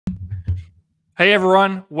Hey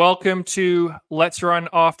everyone, welcome to Let's Run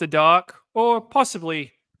After Dark, or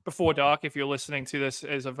possibly Before Dark if you're listening to this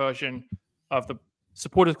as a version of the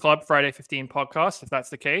Supporters Club Friday 15 podcast. If that's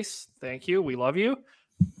the case, thank you. We love you.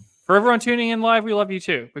 For everyone tuning in live, we love you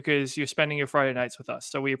too, because you're spending your Friday nights with us,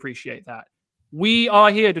 so we appreciate that. We are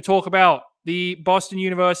here to talk about the Boston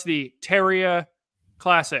University Terrier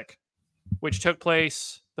Classic, which took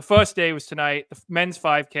place, the first day was tonight, the men's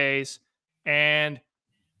 5Ks, and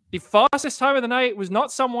the fastest time of the night was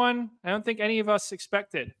not someone I don't think any of us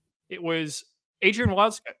expected. It was Adrian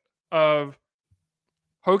Wildschutt of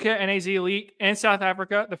Hoka NAZ Elite in South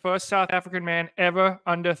Africa, the first South African man ever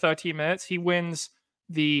under 13 minutes. He wins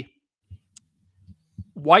the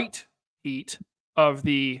white heat of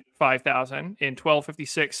the 5,000 in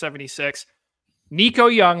 12:56.76. Nico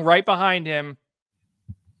Young right behind him.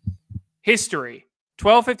 History,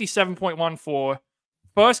 12:57.14.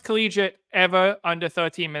 First collegiate ever under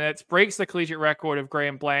 13 minutes, breaks the collegiate record of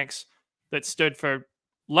Graham Blanks that stood for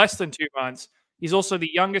less than 2 months. He's also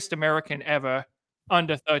the youngest American ever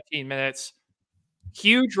under 13 minutes.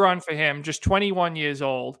 Huge run for him, just 21 years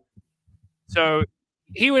old. So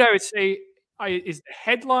he would, I would say, is the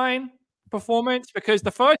headline performance, because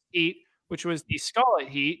the first heat, which was the Scarlet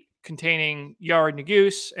Heat, containing Yared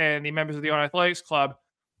Nuguse and the members of the On Athletics Club,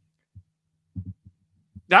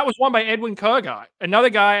 that was won by Edwin Kurgat, another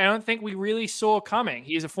guy I don't think we really saw coming.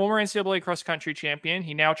 He is a former NCAA cross-country champion.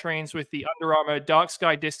 He now trains with the Under Armour Dark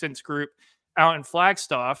Sky Distance group out in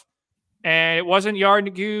Flagstaff. And it wasn't Yared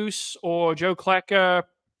Nuguse or Joe Klecker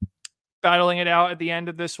battling it out at the end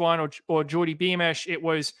of this one, or Geordie Beamish. It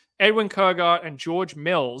was Edwin Kurgat and George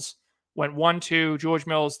Mills went 1-2. George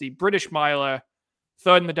Mills, the British miler,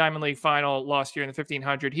 third in the Diamond League final last year in the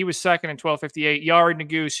 1500. He was second in 12:58. Yared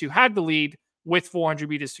Nuguse, who had the lead with 400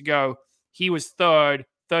 meters to go, he was third,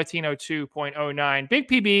 13:02.09. Big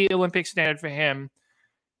PB, Olympic standard for him,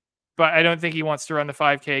 but I don't think he wants to run the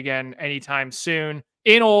 5K again anytime soon.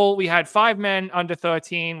 In all, we had 5 men under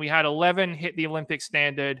 13. We had 11 hit the Olympic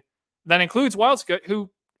standard. That includes Wildschutt,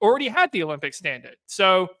 who already had the Olympic standard.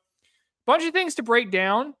 So, bunch of things to break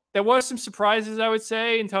down. There were some surprises, I would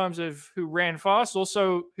say, in terms of who ran fast,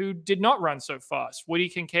 also who did not run so fast. Woody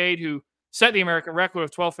Kincaid, who set the American record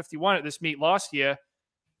of 12:51 at this meet last year,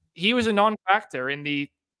 he was a non-factor in the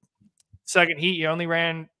second heat. He only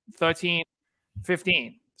ran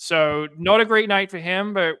 13:15. So not a great night for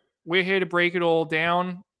him, but we're here to break it all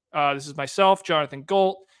down. This is myself, Jonathan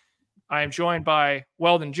Galt. I am joined by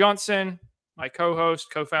Weldon Johnson, my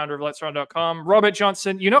co-host, co-founder of Let'sRun.com. Robert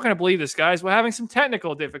Johnson. You're not going to believe this, guys. We're having some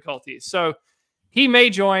technical difficulties. So he may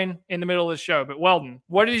join in the middle of the show. But Weldon,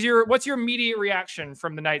 what's your immediate reaction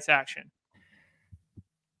from the night's action?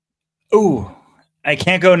 Ooh, I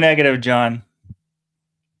can't go negative, John.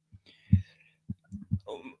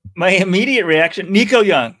 My immediate reaction, Nico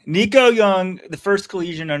Young, the first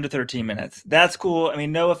collegian under 13 minutes. That's cool. I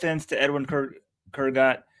mean, no offense to Edwin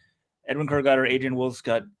Kurgat or Adrian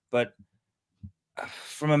Wildschutt, but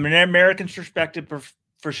from an American perspective,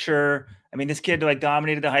 for sure. I mean, this kid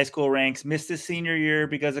dominated the high school ranks, missed his senior year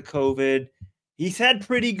because of COVID. He's had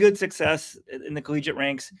pretty good success in the collegiate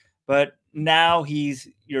ranks, but now he's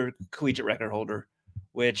your collegiate record holder,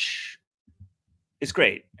 which is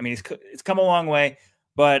great. I mean, it's come a long way,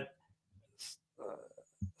 but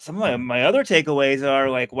some of my other takeaways are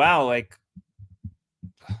wow,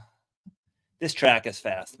 this track is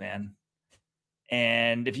fast, man.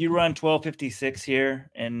 And if you run 12:56 here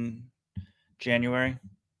in January,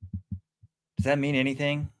 does that mean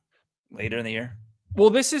anything later in the year? Well,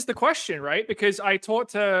 this is the question, right? Because I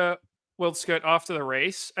talked to Wildschutt after the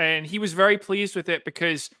race, and he was very pleased with it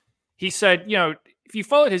because he said, if you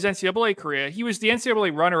followed his NCAA career, he was the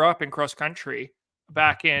NCAA runner-up in cross country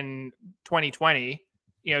back in 2020.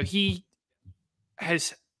 He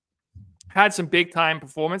has had some big time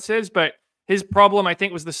performances, but his problem, I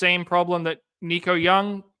think, was the same problem that Nico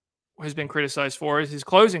Young has been criticized for, is his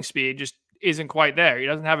closing speed just isn't quite there. He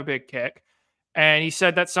doesn't have a big kick. And he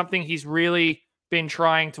said that's something he's really been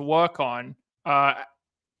trying to work on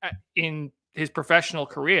in his professional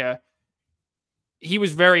career. He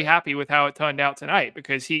was very happy with how it turned out tonight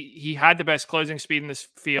because he had the best closing speed in this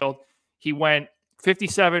field. He went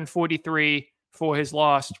 57:43 for his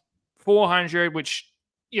last 400, which,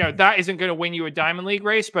 that isn't going to win you a Diamond League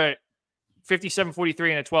race, but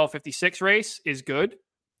 57:43 in a 12:56 race is good.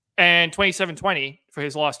 And 27:20 for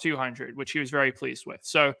his last 200, which he was very pleased with.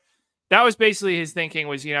 So that was basically his thinking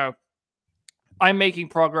was, I'm making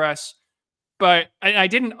progress. But I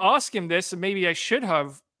didn't ask him this, and maybe I should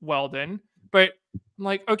have, Weldon. But I'm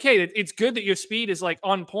like, okay, it's good that your speed is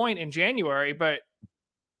on point in January, but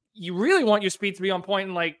you really want your speed to be on point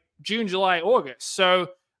in June, July, August. So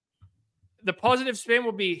the positive spin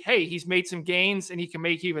would be, hey, he's made some gains and he can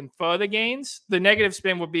make even further gains. The negative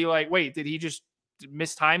spin would be like, wait, did he just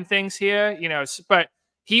mistime things here? But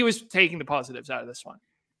he was taking the positives out of this one.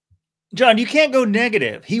 John, you can't go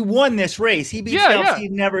negative. He won this race. He beat scalps he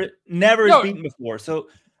never has beaten before. So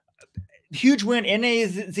huge win.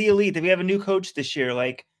 NAZ Elite. We have a new coach this year.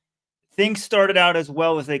 Like, things started out as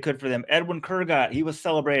well as they could for them. Edwin Kurgat, he was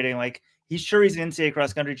celebrating. Like, he's sure he's an NCAA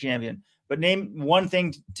cross country champion. But name one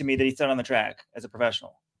thing to me that he's done on the track as a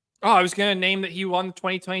professional. Oh, I was going to name that he won the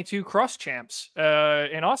 2022 cross champs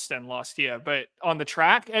in Austin last year. But on the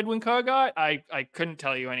track, Edwin Kurgat, I couldn't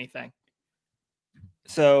tell you anything.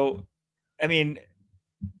 So, I mean,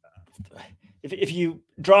 if you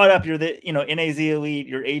draw it up, you're the NAZ Elite,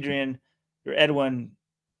 you're Adrian, you're Edwin,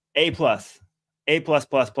 A+.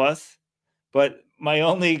 But my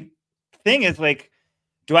only thing is, like,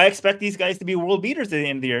 do I expect these guys to be world beaters at the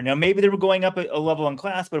end of the year? Now, maybe they were going up a level in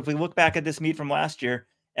class, but if we look back at this meet from last year,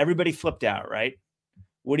 everybody flipped out, right?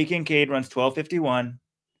 Woody Kincaid runs 12:51.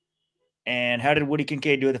 And how did Woody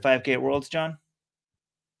Kincaid do at the 5K at Worlds, John?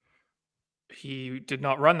 He did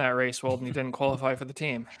not run that race well, and he didn't qualify for the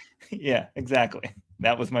team. Yeah, exactly.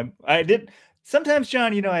 That was I did. Sometimes,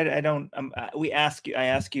 John, I don't, I ask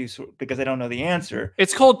you because I don't know the answer.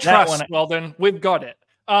 It's called trust, Weldon. We've got it.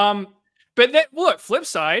 But look, flip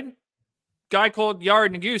side, guy called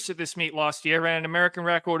Yared Nuguse at this meet last year ran an American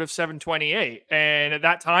record of 7:28. And at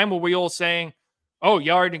that time, were we all saying, oh,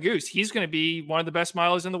 Yared Nuguse, he's going to be one of the best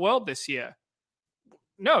milers in the world this year?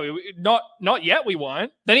 No, not yet. We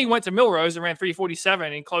won. Then he went to Millrose and ran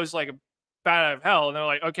 3:47 and closed like a bat out of hell. And they're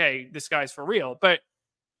like, okay, this guy's for real. But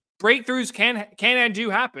breakthroughs can and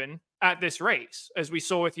do happen at this race, as we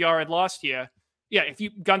saw with Yared last year. Yeah, if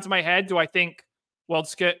you gun to my head, do I think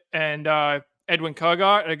Wildschutt and Edwin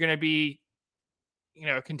Kurgat are going to be,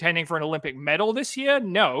 contending for an Olympic medal this year?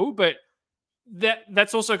 No, but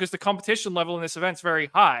that's also because the competition level in this event is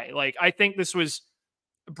very high. Like, I think this was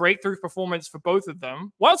a breakthrough performance for both of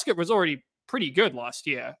them. Wildschutt was already pretty good last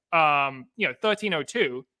year.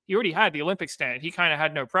 13:02. He already had the Olympic standard. He kind of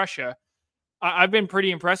had no pressure. I've been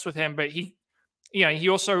pretty impressed with him, but he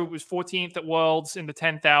also was 14th at Worlds in the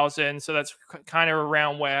 10,000. So that's kind of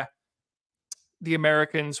around where the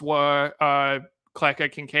Americans were,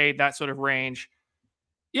 Klecker, Kincaid, that sort of range.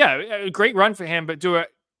 Yeah, a great run for him. But do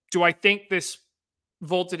I think this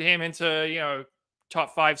vaulted him into,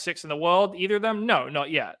 top 5, 6 in the world? Either of them? No,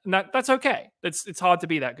 not yet. And that's okay. It's hard to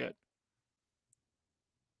be that good.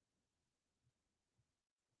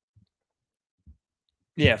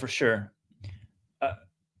 Yeah, for sure.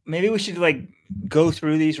 Maybe we should go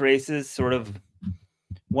through these races sort of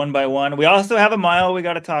one by one. We also have a mile we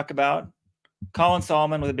got to talk about. Colin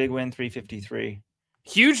Sahlman with a big win, 3:53.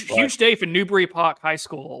 Huge day for Newbury Park High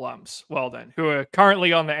School alums, Weldon, who are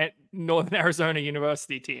currently on the Northern Arizona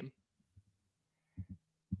University team.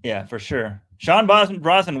 Yeah, for sure. Sean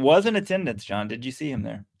Brosnan was in attendance, John. Did you see him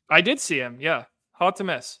there? I did see him, yeah. Hard to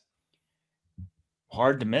miss.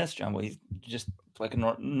 Hard to miss, John. Well, he's just like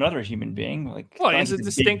another human being. Well, it's a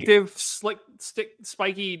distinctive, slick,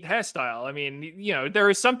 spiky hairstyle. I mean, there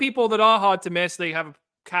are some people that are hard to miss. They have a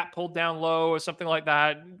cap pulled down low or something like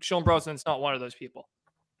that. Sean Brosnan's not one of those people.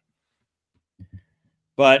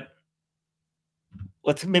 But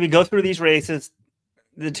let's maybe go through these races,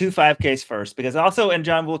 the 2 5Ks first, because also, and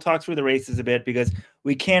John, we'll talk through the races a bit, because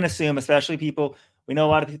we can't assume, especially people, we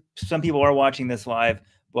know some people are watching this live,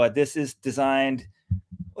 but this is designed,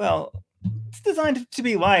 well, it's designed to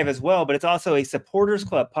be live as well, but it's also a Supporters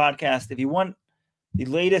Club podcast. If you want the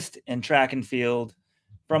latest in track and field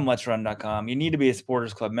from Let'sRun.com, you need to be a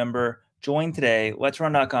Supporters Club member. Join today,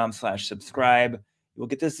 Let'sRun.com/subscribe. You will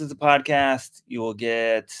get this as a podcast. You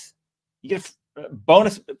get a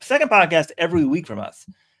bonus second podcast every week from us.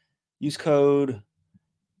 Use code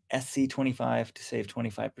SC25 to save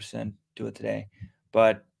 25%. Do it today.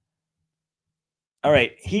 But all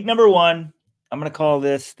right, heat number 1. I'm going to call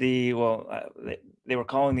this they were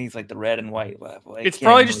calling these like the red and white. It's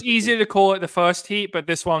probably just easier to call it the first heat, but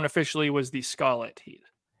this one officially was the Scarlet heat.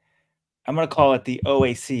 I'm going to call it the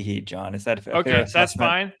OAC heat, John. Is that okay? That's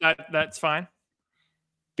fine. That's fine.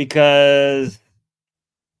 Because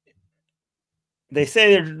they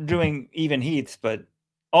say they're doing even heats, but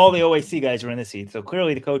all the OAC guys are in this heat. So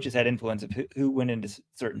clearly the coaches had influence of who went into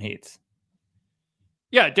certain heats.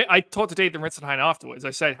 Yeah, I talked to Dathan Ritzenheim afterwards.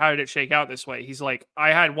 I said, how did it shake out this way? He's like, I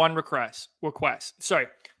had one request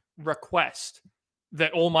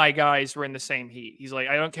that all my guys were in the same heat. He's like,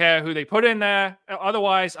 I don't care who they put in there.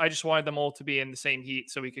 Otherwise, I just wanted them all to be in the same heat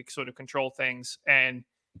so we could sort of control things. And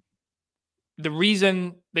the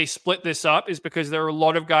reason they split this up is because there are a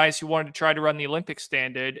lot of guys who wanted to try to run the Olympic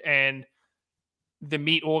standard, and the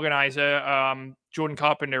meet organizer, Jordan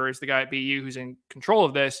Carpenter is the guy at BU who's in control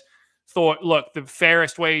of this, thought, look, the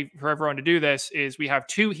fairest way for everyone to do this is we have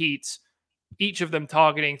 2 heats, each of them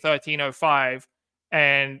targeting 13:05,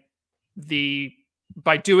 and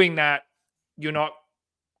by doing that, you're not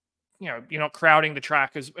crowding the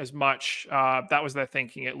track as much. That was their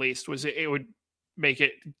thinking, at least, was it would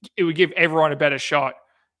give everyone a better shot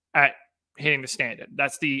at hitting the standard.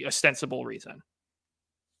 That's the ostensible reason.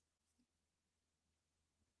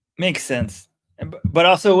 Makes sense. But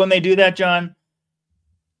also when they do that, John,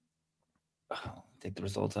 take the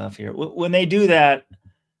results off here. When they do that,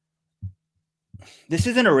 this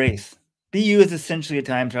isn't a race. BU is essentially a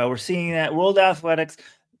time trial. We're seeing that World Athletics,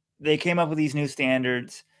 they came up with these new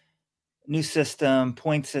standards, new system,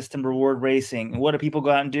 point system, reward racing. And what do people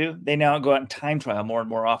go out and do? They now go out and time trial more and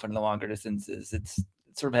more often in the longer distances. It's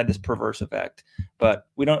sort of had this perverse effect, but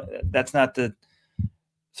that's not the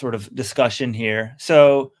sort of discussion here.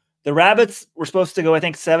 So the Rabbits were supposed to go, I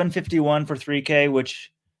think, 7:51 for 3K,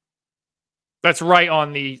 which... That's right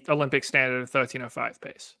on the Olympic standard of 13:05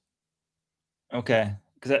 pace. Okay.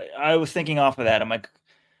 Because I was thinking off of that. I'm like,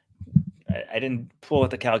 I didn't pull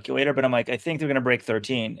out the calculator, but I'm like, I think they're going to break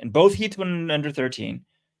 13. And both heats went under 13.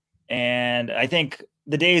 And I think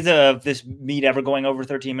the days of this meet ever going over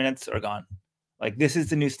 13 minutes are gone. Like, this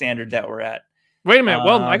is the new standard that we're at. Wait a minute.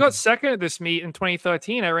 Well, I got second at this meet in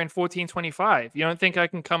 2013. I ran 14:25. You don't think I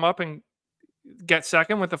can come up and get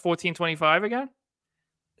second with the 14:25 again?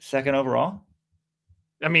 Second overall?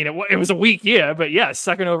 I mean, it was a weak year, but yeah,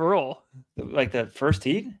 second overall. Like the first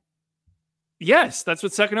heat? Yes, that's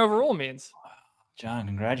what second overall means. John,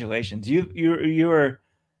 congratulations. You were...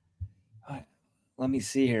 Let me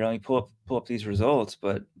see here. Let me pull up these results,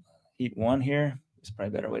 but heat 1 here is probably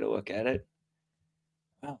a better way to look at it.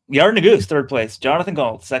 Wow. Yared Nuguse, 3rd place. Jonathan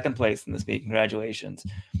Gault, 2nd place in this meet. Congratulations.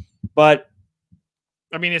 But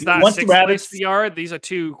I mean, is that 6th place the Yared? These are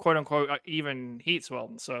 2 quote unquote even heats,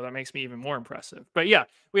 well, so that makes me even more impressive. But yeah,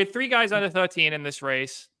 we had 3 guys under 13 in this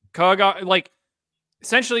race. Kurgat, like,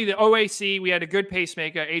 essentially the OAC, we had a good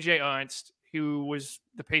pacemaker, AJ Ernst, who was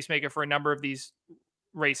the pacemaker for a number of these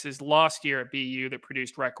races last year at BU that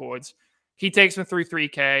produced records. He takes them through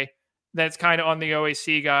 3K. That's kind of on the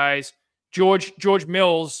OAC guys. George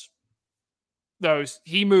Mills,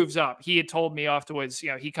 he moves up. He had told me afterwards,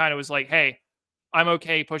 he kind of was like, hey, I'm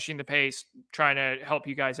okay pushing the pace, trying to help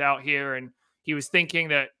you guys out here. And he was thinking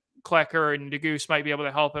that Klecker and Nuguse might be able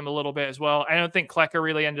to help him a little bit as well. I don't think Klecker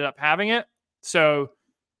really ended up having it. So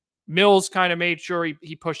Mills kind of made sure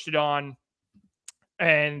he pushed it on.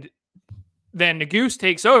 And then Nuguse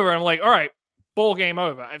takes over. And I'm like, all right, ball game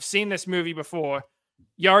over. I've seen this movie before.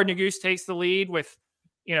 Yared Nuguse takes the lead with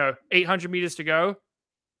 800 meters to go.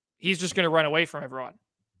 He's just going to run away from everyone.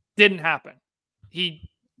 Didn't happen. He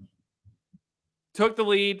took the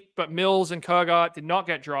lead, but Mills and Kurgat did not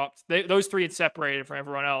get dropped. Those 3 had separated from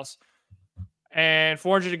everyone else. And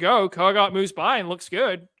 400 to go, Kurgat moves by and looks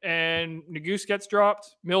good. And Nuguse gets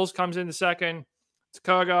dropped. Mills comes in the second. It's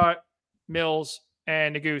Kurgat, Mills,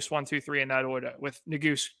 and Nuguse 1, 2, 3 in that order, with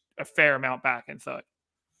Nuguse a fair amount back in third.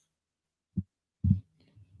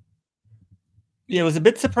 Yeah, it was a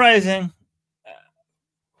bit surprising.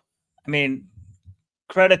 I mean,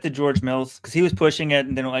 credit to George Mills, because he was pushing it,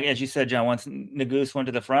 and then, like as you said, John, once Nuguse went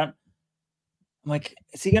to the front, I'm like,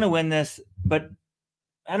 is he going to win this? But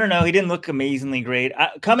I don't know. He didn't look amazingly great.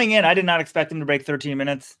 Coming in, I did not expect him to break 13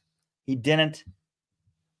 minutes. He didn't.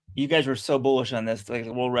 You guys were so bullish on this, like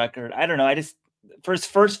the world record. I don't know. For his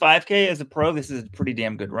first 5K as a pro, this is a pretty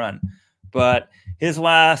damn good run. But his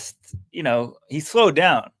last, he slowed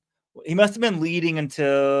down. He must have been leading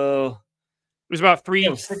until... It was about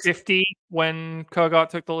 350 when Kurgat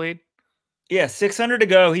took the lead. Yeah, 600 to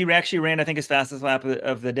go. He actually ran, I think, his fastest lap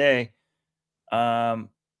of the day. I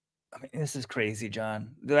mean, this is crazy,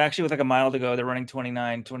 John. They're actually with like a mile to go. They're running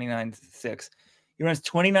 29.6. He runs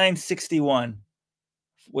 29.61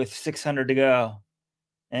 with 600 to go,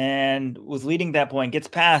 and was leading at that point. Gets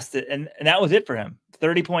past it, and that was it for him.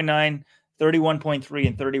 30.9, 31.3,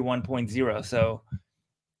 and 31.0. So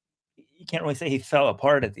you can't really say he fell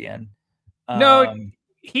apart at the end. No,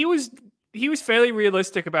 he was fairly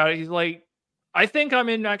realistic about it. He's like, I think I'm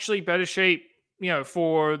in actually better shape,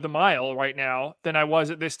 for the mile right now than I was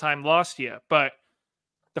at this time last year. But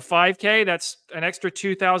the 5K, that's an extra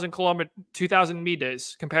 2,000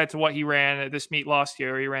 meters compared to what he ran at this meet last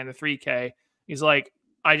year. He ran the 3K. He's like,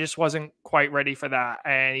 I just wasn't quite ready for that.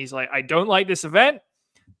 And he's like, I don't like this event.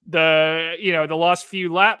 The last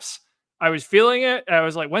few laps, I was feeling it. I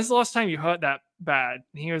was like, when's the last time you hurt that bad?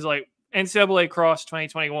 And he was like, NCAA Cross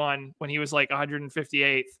 2021 when he was like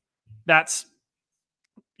 158th. That's,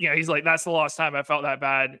 he's like, that's the last time I felt that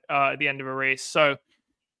bad at the end of a race. So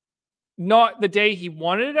not the day he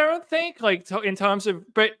wanted it, I don't think, like in terms of,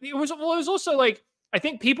 but it was also like, I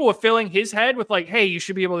think people were filling his head with like, hey, you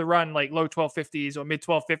should be able to run like low 1250s or mid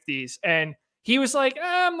 1250s. And he was like,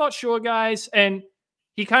 I'm not sure, guys. And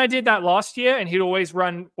he kind of did that last year, and he'd always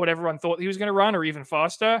run what everyone thought he was going to run or even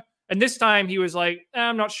faster. And this time he was like,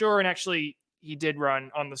 I'm not sure. And actually he did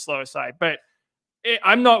run on the slower side, but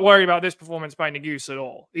I'm not worried about this performance by Nuguse at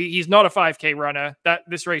all. He's not a 5K runner. That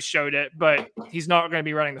this race showed it, but he's not going to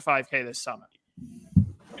be running the 5K this summer.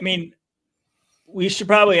 I mean, we should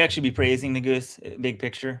probably actually be praising Nuguse, big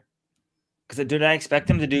picture. Because did I expect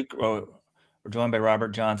him to do? Oh, we're joined by Robert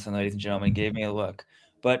Johnson, ladies and gentlemen. Gave me a look.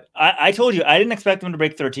 But I told you, I didn't expect him to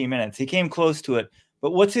break 13 minutes. He came close to it.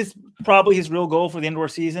 But what's probably his real goal for the indoor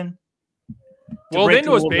season? Well, the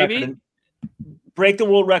indoors, baby. Break the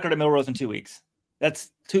world record at Millrose in 2 weeks.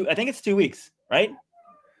 That's I think it's 2 weeks, right?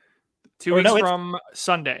 2 weeks from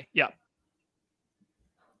Sunday. Yeah.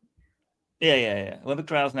 Yeah. Olympic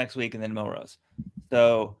trials next week and then Millrose.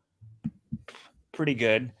 So pretty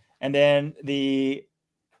good. And then the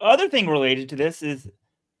other thing related to this is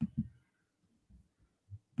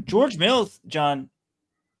George Mills, John,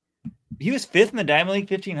 he was 5th in the Diamond League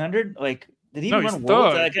 1500. Like, did he even run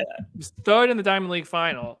Worlds? He was 3rd in the Diamond League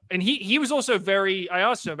final. And he was also I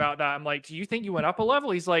asked him about that. I'm like, do you think you went up a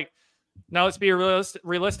level? He's like, no, let's be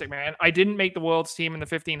realistic, man. I didn't make the Worlds team in the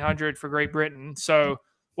 1500 for Great Britain. So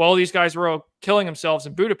while these guys were all killing themselves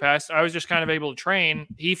in Budapest, I was just kind of able to train.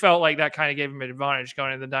 He felt like that kind of gave him an advantage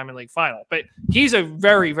going into the Diamond League final. But he's a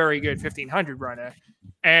very, very good 1500 runner.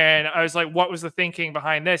 And I was like, what was the thinking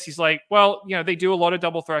behind this? He's like, well, they do a lot of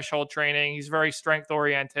double threshold training. He's very strength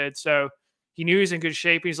oriented. So he knew he's in good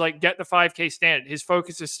shape. He's like, get the 5K standard. His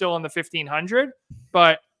focus is still on the 1500,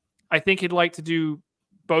 but I think he'd like to do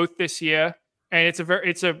both this year. And it's a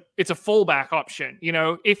fallback option.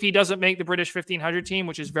 If he doesn't make the British 1500 team,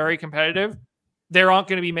 which is very competitive, there aren't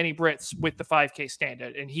going to be many Brits with the 5K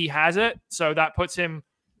standard, and he has it. So that puts him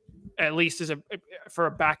at least for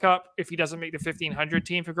a backup. If he doesn't make the 1500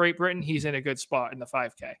 team for Great Britain, he's in a good spot in the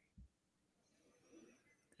 5K.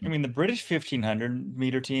 I mean, the British 1500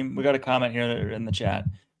 meter team, we got a comment here in the chat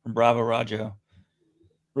from Bravo Rojo.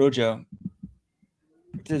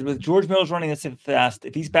 It says, with George Mills running this fast,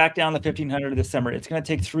 if he's back down the 1500 this summer, it's going to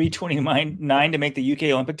take 3:29 to make the UK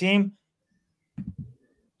Olympic team.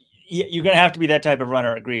 You're going to have to be that type of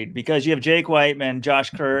runner, agreed, because you have Jake Whiteman, Josh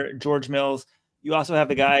Kerr, George Mills. You also have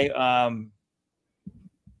the guy,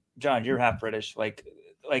 John, you're half British. Like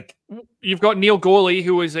you've got Neil Gorley,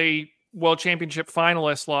 who was a World Championship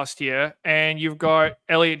finalist last year, and you've got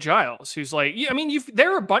Elliot Giles, who's like,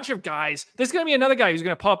 there are a bunch of guys. There's going to be another guy who's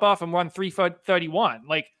going to pop off and run 3:31.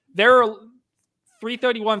 Like, there are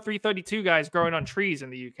 3:31, 3:32 guys growing on trees in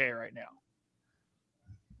the UK right now.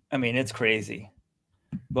 I mean, it's crazy.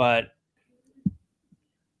 But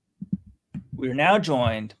we're now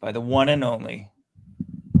joined by the one and only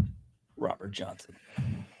Robert Johnson.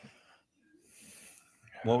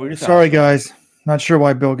 What were your thoughts? Sorry, guys. Not sure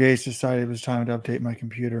why Bill Gates decided it was time to update my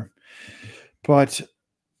computer, but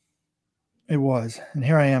it was. And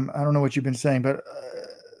here I am. I don't know what you've been saying, but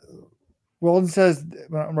Weldon says,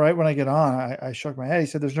 right when I get on, I shook my head. He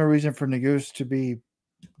said there's no reason for Nuguse to be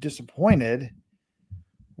disappointed.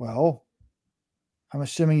 Well, I'm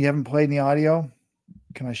assuming you haven't played any audio.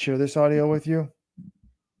 Can I share this audio with you?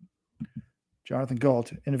 Jonathan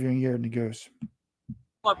Gault interviewing Yared Nuguse.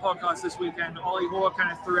 Podcast this weekend, Ollie Hoare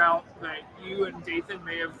kind of threw out that you and Dathan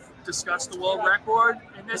may have discussed the world record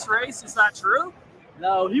in this race. Is that true?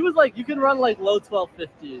 No, he was like, you can run like low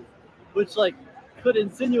 1250s, which like could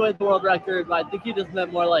insinuate the world record, but I think he just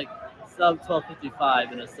meant more like sub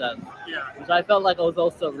 1255 in a sense. Yeah. Which I felt like was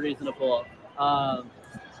also reasonable.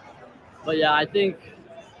 But yeah, I think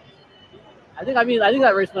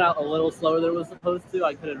that race went out a little slower than it was supposed to.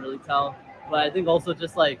 I couldn't really tell, but I think also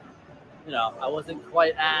just like, I wasn't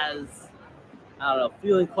quite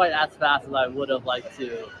feeling quite as fast as I would have liked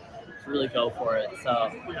to really go for it.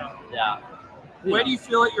 So, yeah. Where do you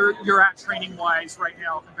feel that you're at training wise right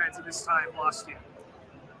now compared to this time last year?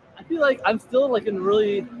 I feel like I'm still like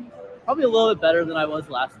probably a little bit better than I was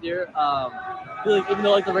last year. I feel like even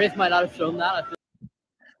though like the race might not have shown that, I feel.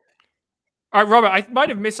 All right, Robert, I might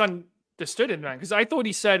have misunderstood him then, because I thought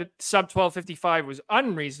he said sub 1255 was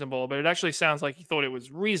unreasonable, but it actually sounds like he thought it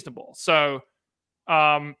was reasonable. So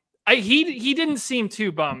he didn't seem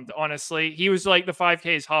too bummed, honestly. He was like, the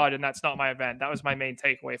 5K is hard and that's not my event. That was my main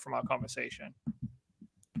takeaway from our conversation.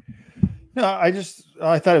 No,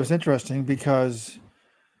 I thought it was interesting because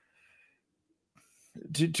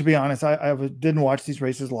to be honest, didn't watch these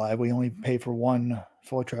races live. We only pay for one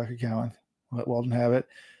full track account. Let Weldon have it.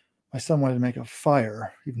 My son wanted to make a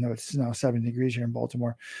fire, even though it's now 70 degrees here in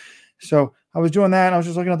Baltimore. So I was doing that, and I was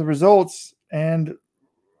just looking at the results, and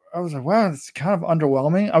I was like, wow, it's kind of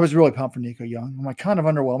underwhelming. I was really pumped for Nico Young. I'm like, kind of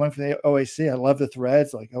underwhelming for the OAC. I love the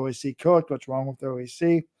threads, like OAC cooked. What's wrong with the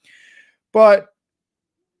OAC? But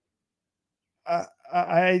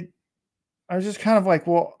I was just kind of like,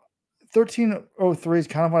 well, 13:03 is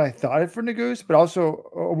kind of what I thought it for Nuguse, but also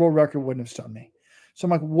a world record wouldn't have stunned me. So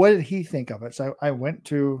I'm like, what did he think of it? So I went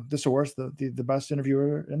to the source, the best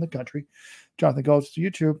interviewer in the country, Jonathan Gault's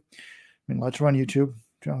YouTube. I mean, let's run YouTube,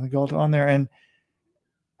 Jonathan Gault on there. And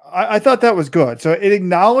I thought that was good. So it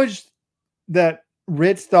acknowledged that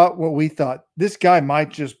Ritz thought what we thought. This guy might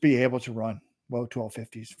just be able to run low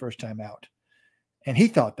 1250s first time out. And he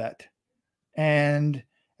thought that. And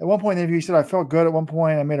at one point in the interview, he said, I felt good at one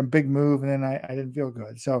point. I made a big move, and then I didn't feel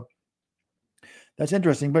good. So that's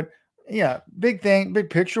interesting. But yeah, big thing, big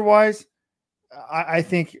picture wise, I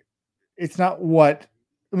think it's not what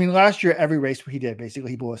 – I mean, last year, every race he did,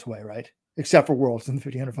 basically, he blew us away, right? Except for Worlds in the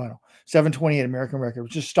 1500 final. 7:28 American record. It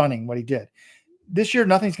was just stunning what he did. This year,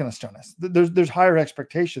 nothing's going to stun us. There's higher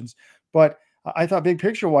expectations. But I thought big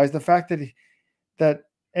picture wise, the fact that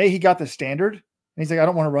he got the standard, and he's like, I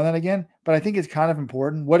don't want to run that again. But I think it's kind of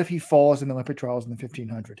important. What if he falls in the Olympic trials in the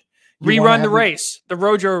 1500? Rerun the race, the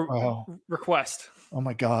Rojo request. Oh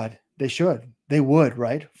my God. They should. They would,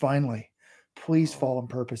 right? Finally. Please fall on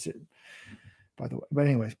purpose. By the way, but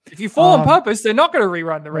anyways, if you fall on purpose, they're not going to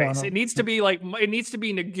rerun the race. No. It needs to be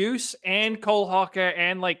Nuguse and Cole Hocker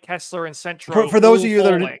and like Kessler and Central. For those of you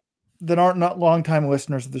that aren't not longtime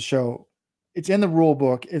listeners of the show, it's in the rule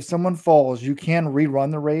book. If someone falls, you can rerun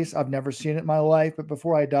the race. I've never seen it in my life, but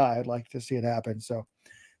before I die, I'd like to see it happen. So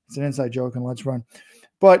it's an inside joke, and let's run.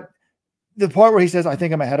 But the part where he says, I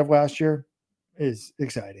think I'm ahead of last year is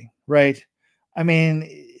exciting, right? I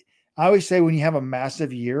mean, I always say when you have a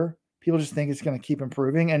massive year, people just think it's going to keep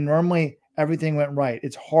improving. And normally everything went right.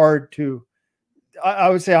 It's hard to, I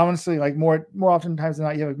would say, honestly, like more oftentimes than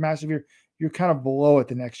not, you have a massive year, you're kind of below it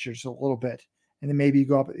the next year, just a little bit. And then maybe you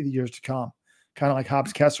go up in the years to come. Kind of like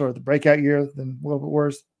Hobbs Kessler, the breakout year, then a little bit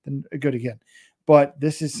worse, then good again. But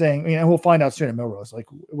this is saying, and we'll find out soon at Melrose, like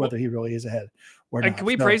whether he really is ahead or not. Can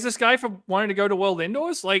we praise this guy for wanting to go to World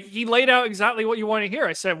Indoors? Like, he laid out exactly what you want to hear.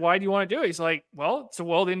 I said, why do you want to do it? He's like, well, it's a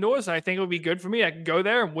World Indoors, and I think it would be good for me. I can go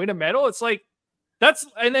there and win a medal. It's like,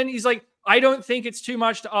 and then he's like, I don't think it's too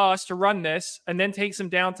much to ask to run this and then take some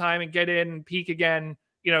downtime and get in and peak again,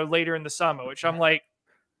 later in the summer, which I'm like,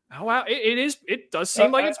 oh, wow, it does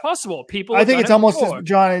seem like it's possible. People, I think it's almost,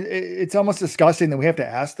 John, it's almost disgusting that we have to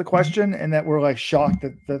ask the question and that we're like shocked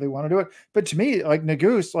that they want to do it. But to me, like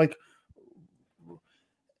Nuguse, like,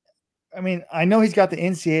 I mean, I know he's got the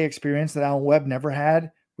NCAA experience that Alan Webb never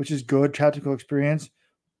had, which is good tactical experience,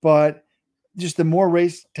 but just the more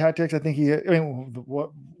race tactics, I think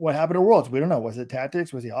what happened to Worlds? We don't know. Was it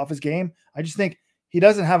tactics? Was he off his game? I just think he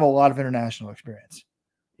doesn't have a lot of international experience,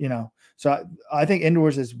 So I think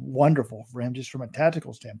indoors is wonderful for him just from a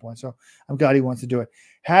tactical standpoint. So I'm glad he wants to do it.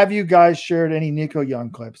 Have you guys shared any Nico Young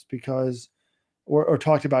clips or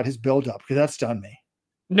talked about his buildup? Because that stunned me.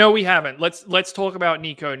 No, we haven't. Let's talk about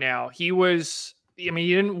Nico now. He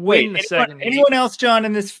didn't win the second heat. Anyone else, John,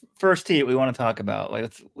 in this first heat we want to talk about?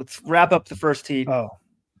 Like, let's wrap up the first heat. Oh,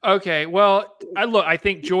 okay. Well, I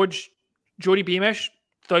think Geordie Beamish,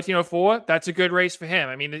 13:04. That's a good race for him.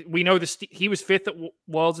 I mean, we know he was fifth at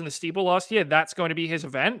Worlds in the steeple last year. That's going to be his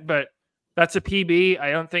event, but that's a PB.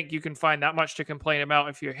 I don't think you can find that much to complain about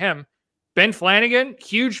if you're him. Ben Flanagan,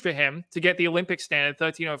 huge for him to get the Olympic standard,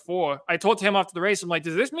 13:04. I talked to him after the race. I'm like,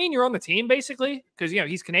 does this mean you're on the team, basically? Because,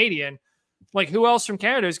 he's Canadian. Like, who else from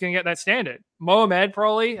Canada is going to get that standard? Mohamed,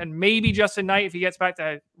 probably, and maybe Justin Knight if he gets back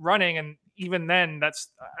to running. And even then,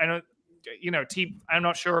 I'm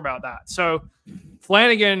not sure about that. So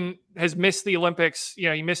Flanagan has missed the Olympics.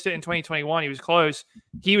 He missed it in 2021. He was close.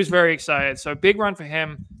 He was very excited. So big run for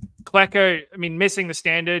him. Klecker, missing the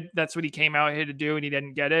standard, that's what he came out here to do, and he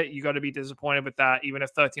didn't get it. You got to be disappointed with that, even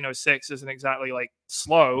if 13:06 isn't exactly, like,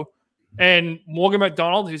 slow. And Morgan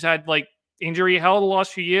McDonald, who's had, like, injury hell the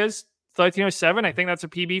last few years, 13:07, I think that's a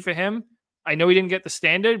PB for him. I know he didn't get the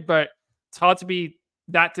standard, but it's hard to be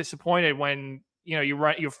that disappointed when,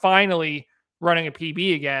 you're finally running a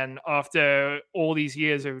PB again after all these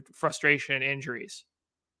years of frustration and injuries.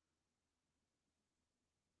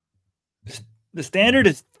 The standard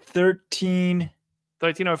is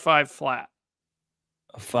 13:05 flat.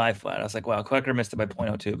 5 flat. I was like, wow, Klecker missed it by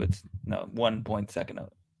 0.02, but no,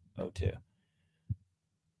 1.02.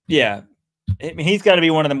 Yeah. I mean, he's got to be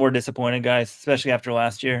one of the more disappointed guys, especially after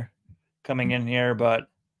last year coming in here. But I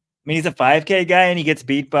mean, he's a 5K guy and he gets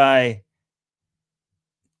beat by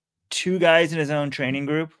 2 guys in his own training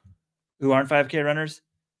group who aren't 5K runners.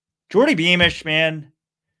 Geordie Beamish, man,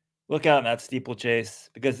 look out in that steeplechase,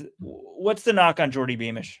 because what's the knock on Geordie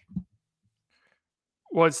Beamish?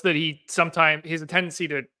 Was that he has a tendency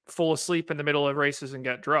to fall asleep in the middle of races and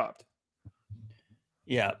get dropped.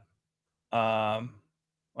 Yeah. Well,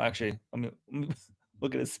 actually, let me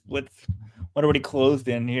look at his splits. Wonder what he closed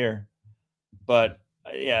in here. But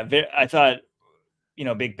yeah, I thought,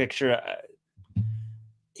 big picture,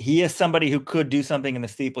 he is somebody who could do something in the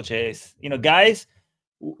steeplechase. Guys,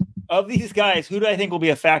 of these guys, who do I think will be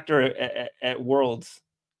a factor at Worlds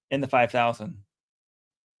in the 5,000?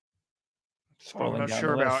 I'm not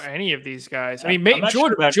sure about any of these guys. I mean,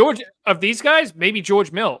 George of these guys, maybe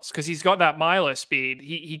George Mills, because he's got that miler speed.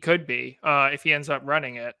 He could be if he ends up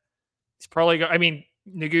running it. He's probably I mean,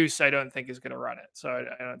 Nuguse, I don't think is going to run it, so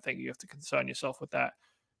I don't think you have to concern yourself with that.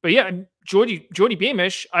 But yeah, Geordie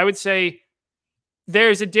Beamish, I would say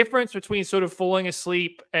there's a difference between sort of falling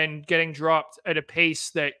asleep and getting dropped at a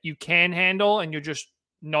pace that you can handle and you're just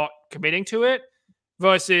not committing to it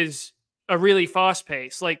versus a really fast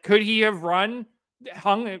pace. Like, could he have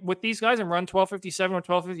hung with these guys and run 12:57 or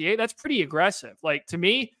 12:58? That's pretty aggressive. Like, to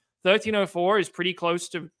me, 13:04 is pretty close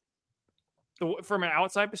to, from an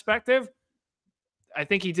outside perspective. I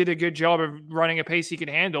think he did a good job of running a pace he could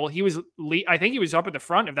handle. I think he was up at the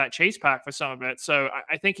front of that chase pack for some of it. So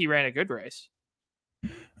I think he ran a good race.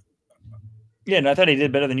 Yeah, no, I thought he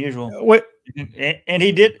did better than usual. What? And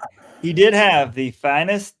he did have the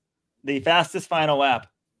fastest final lap.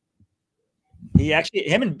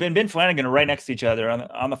 Him and Ben Flanagan are right next to each other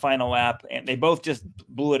on the final lap, and they both just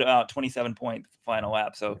blew it out 27-point final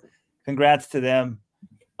lap. So congrats to them.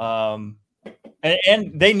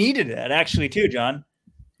 And they needed that actually too, John,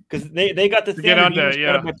 because they got the get under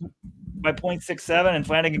by 0.67 and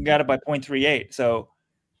Flanagan got it by 0.38. So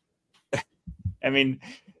I mean,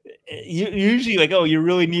 usually like, oh, you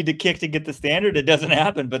really need to kick to get the standard. It doesn't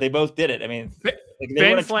happen, but they both did it. I mean,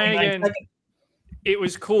 Ben Flanagan, it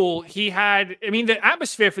was cool. The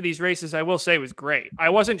atmosphere for these races, I will say, was great. I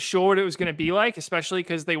wasn't sure what it was going to be like, especially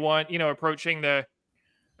because they want, approaching the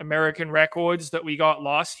American records that we got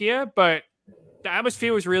last year, but the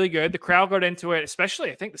atmosphere was really good. The crowd got into it,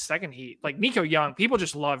 especially I think the second heat. Like Nico Young, people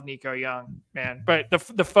just love Nico Young, man. But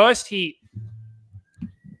the first heat,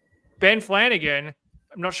 Ben Flanagan,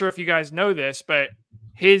 I'm not sure if you guys know this, but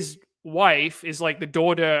his wife is like the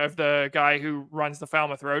daughter of the guy who runs the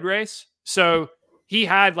Falmouth Road Race. So he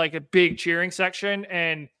had like a big cheering section,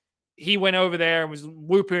 and he went over there and was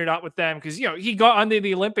whooping it up with them because, he got under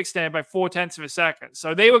the Olympic stand by 0.4 of a second.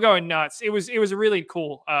 So they were going nuts. It was a really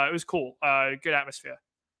cool. It was cool. Good atmosphere.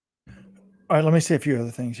 All right, let me say a few other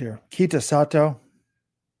things here. Kita Sato.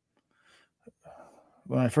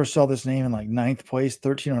 When I first saw this name in like 9th place,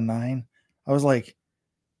 13:09, I was like,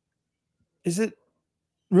 is it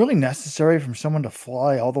really necessary for someone to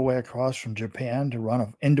fly all the way across from Japan to run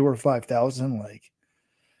an indoor 5,000? Like,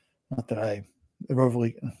 not that I'm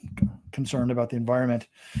overly concerned about the environment,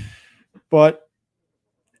 but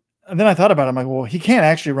and then I thought about it. I'm like, well, he can't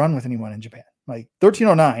actually run with anyone in Japan. Like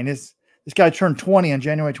 13:09 is this guy turned 20 on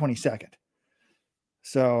January 22nd.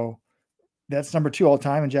 So that's number 2 all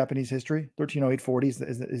time in Japanese history.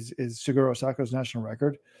 13:08.40 is Suguro Sako's national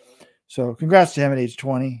record. So congrats to him at age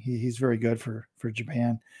 20. He's very good for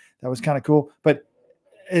Japan. That was kind of cool. But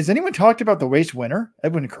has anyone talked about the race winner,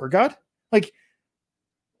 Edwin Kurgat? Like,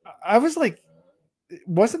 I was like,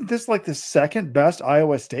 wasn't this like the second best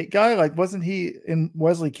Iowa State guy? Like, wasn't he in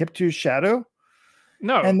Wesley Kiptu's shadow?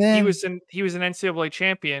 No, and then he was an NCAA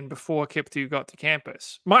champion before Kiptu got to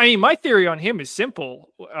campus. My theory on him is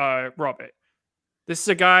simple, Robert. This is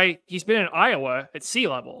a guy, he's been in Iowa at sea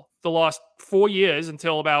level the last 4 years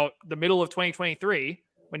until about the middle of 2023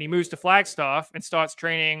 when he moves to Flagstaff and starts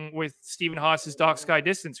training with Stephen Haas's Dark Sky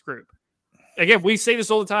Distance group. Again, we say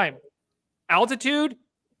this all the time. Altitude,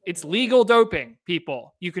 it's legal doping,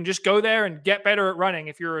 people. You can just go there and get better at running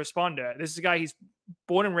if you're a responder. This is a guy, he's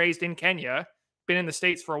born and raised in Kenya, been in the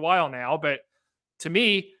States for a while now. But to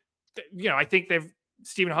me, I think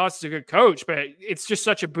Stephen Haas is a good coach, but it's just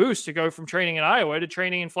such a boost to go from training in Iowa to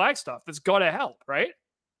training in Flagstaff. That's got to help, right?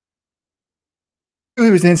 He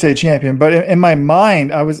was the NCAA champion, but in my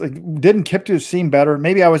mind, I was like, didn't Kiptu seem better?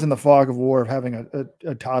 Maybe I was in the fog of war of having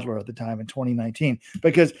a toddler at the time in 2019.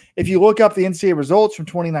 Because if you look up the NCAA results from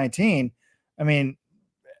 2019, I mean,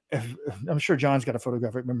 I'm sure John's got a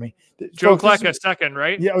photograph. Remember me? Joe Klecker second,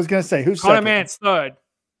 right? Yeah, I was going to say, who's Connor second? Mance third.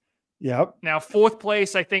 Yep. Now, 4th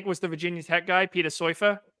place, I think, was the Virginia Tech guy, Peter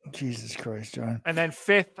Soifa. Jesus Christ, John. And then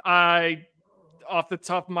fifth, off the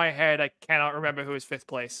top of my head, I cannot remember who was fifth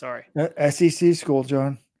place. Sorry. SEC school,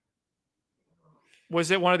 John. Was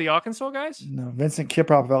it one of the Arkansas guys? No, Vincent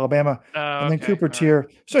Kiprop of Alabama, and then Okay. Cooper All Tier.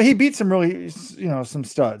 right. So he beat some really, some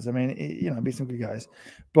studs. I mean, beat some good guys.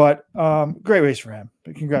 But great race for him.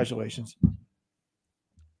 But congratulations.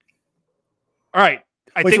 All right.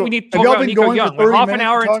 I think we need to have talk y'all about been Nico going Young. for We're 30 half an minutes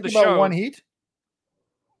hour to into talk the about show. one heat?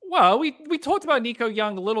 Well, we talked about Nico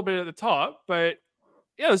Young a little bit at the top, but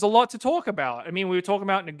yeah, there's a lot to talk about. I mean, we were talking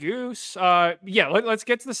about Nuguse. Let's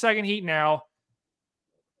get to the second heat now.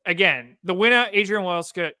 Again, the winner, Adrian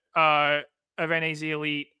Wildschutt of NAZ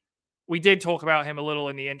Elite. We did talk about him a little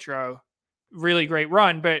in the intro. Really great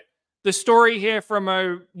run, but the story here from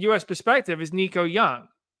a U.S. perspective is Nico Young.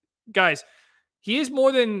 Guys, he is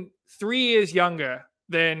more than 3 years younger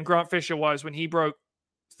than Grant Fisher was when he broke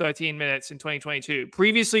 13 minutes in 2022.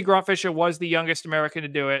 Previously, Grant Fisher was the youngest American to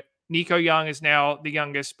do it. Nico Young is now the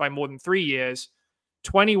youngest by more than 3 years.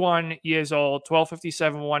 21 years old,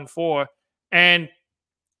 12:57.14. And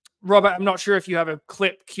Robert, I'm not sure if you have a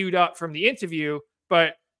clip queued up from the interview,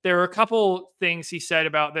 but there are a couple things he said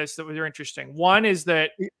about this that were interesting. One is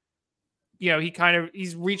that,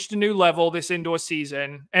 he's reached a new level this indoor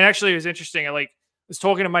season. And actually, it was interesting. I was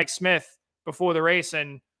talking to Mike Smith before the race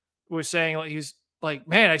and was saying, he was like,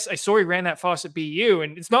 man, I saw he ran that fast at BU.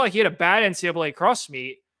 And it's not like he had a bad NCAA cross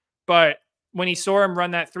meet, but when he saw him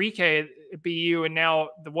run that 3K at BU and now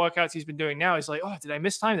the workouts he's been doing now, he's like, oh, did I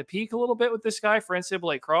miss time to peak a little bit with this guy for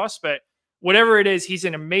NCAA cross? But whatever it is, he's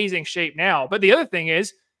in amazing shape now. But the other thing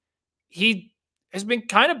is he has been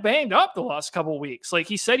kind of banged up the last couple of weeks. Like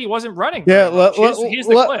he said, he wasn't running. Yeah. Here's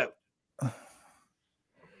the clip.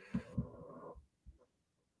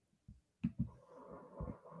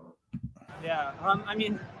 Yeah. I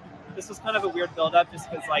mean, this was kind of a weird build-up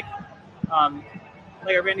just because,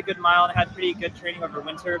 I ran a good mile and I had pretty good training over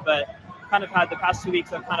winter, but kind of had the past 2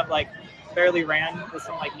 weeks I've kind of barely ran with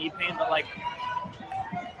some knee pain, but I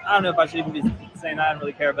don't know if I should even be saying that. I don't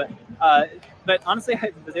really care, but honestly,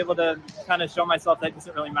 I was able to kind of show myself that it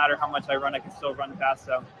doesn't really matter how much I run, I can still run fast.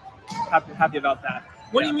 So happy about that.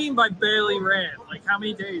 What do you mean by barely ran? Like how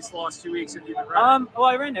many days the last 2 weeks have you been running? Well,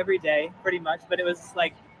 I ran every day pretty much, but it was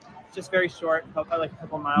just very short, a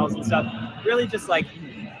couple miles and stuff. Really just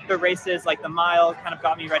the races, the mile kind of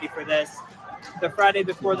got me ready for this. The Friday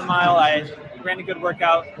before the mile, I ran a good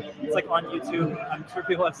workout. It's on YouTube. I'm sure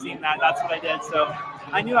people have seen that. That's what I did. So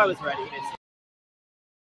I knew I was ready.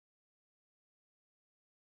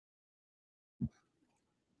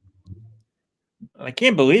 I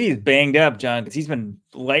can't believe he's banged up, John, because he's been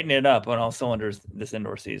lighting it up on all cylinders this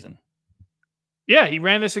indoor season. Yeah, he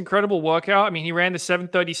ran this incredible workout. I mean, he ran the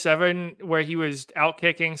 7:37 where he was out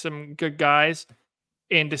kicking some good guys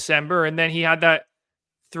in December. And then he had that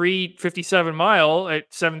 3:57 mile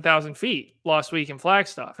at 7,000 feet last week in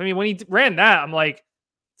Flagstaff. I mean, when he ran that, I'm like,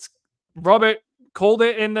 Robert called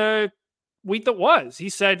it in the week that was. He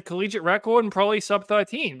said collegiate record and probably sub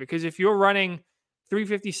 13, because if you're running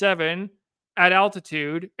 3:57 at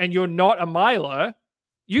altitude and you're not a miler,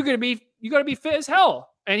 you got to be fit as hell.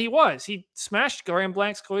 And he was. He smashed Graham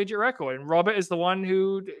Blank's collegiate record. And Robert is the one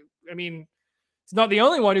who, I mean, he's not the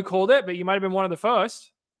only one who called it, but you might have been one of the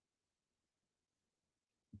first.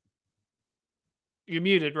 You're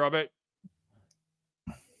muted, Robert.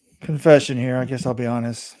 Confession here. I guess I'll be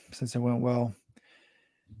honest, since it went well.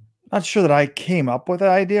 Not sure that I came up with that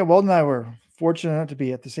idea. Weldon and I were fortunate enough to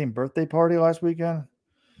be at the same birthday party last weekend.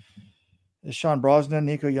 It's Sean Brosnan,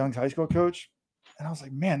 Nico Young's high school coach. And I was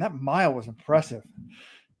like, man, that mile was impressive.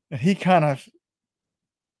 And he kind of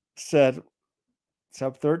said,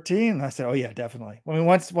 sub 13. And I said, oh, yeah, definitely. I mean,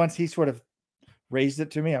 once he sort of raised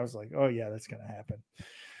it to me, I was like, oh, yeah, that's going to happen.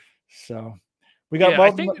 So we got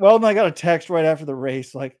Weldon and I got a text right after the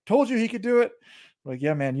race, told you he could do it. Like,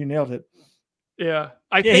 yeah, man, you nailed it. Yeah.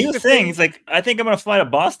 He was saying, he's like, I think I'm going to fly to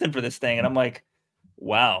Boston for this thing. And I'm like,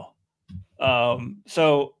 wow.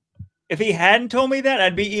 So if he hadn't told me that,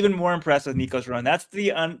 I'd be even more impressed with Nico's run. That's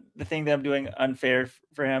the thing that I'm doing unfair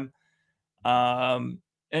for him. But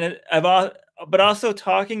also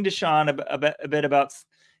talking to Sean a bit about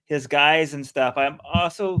his guys and stuff.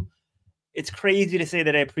 It's crazy to say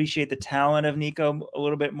that I appreciate the talent of Nico a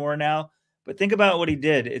little bit more now, but think about what he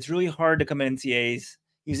did. It's really hard to come in NCAAs.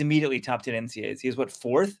 He was immediately top 10 NCAAs. He was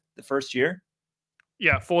fourth the first year?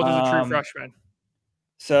 Yeah, fourth as a true freshman.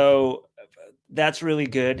 So that's really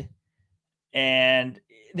good. And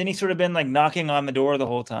then he's sort of been knocking on the door the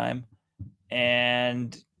whole time.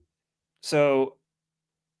 And so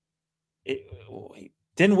he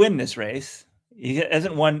didn't win this race. He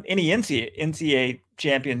hasn't won any NCAA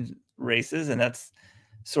champion races, and that's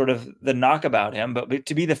sort of the knock about him, but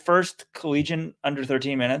to be the first collegian under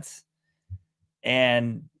 13 minutes.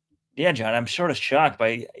 And yeah, John, I'm sort of shocked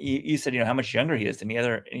by you said, how much younger he is than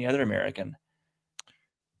any other American.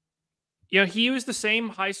 He was the same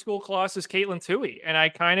high school class as Caitlin Tui, and I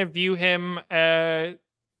kind of view him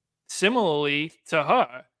similarly to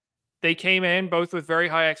her. They came in both with very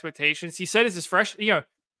high expectations. He said as his freshman,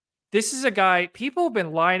 this is a guy, people have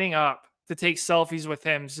been lining up to take selfies with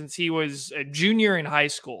him since he was a junior in high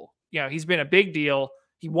school. He's been a big deal.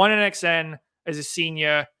 He won an XN as a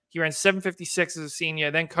senior. He ran 756 as a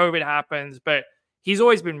senior. Then COVID happens, but he's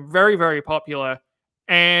always been very, very popular.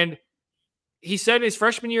 And he said his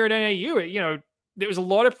freshman year at NAU, there was a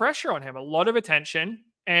lot of pressure on him, a lot of attention,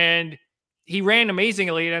 and he ran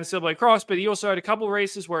amazingly at NCAA Cross, but he also had a couple of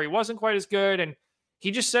races where he wasn't quite as good, and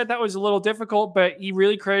he just said that was a little difficult, but he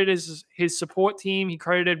really credited his support team. He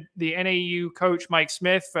credited the NAU coach, Mike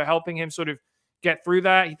Smith, for helping him sort of get through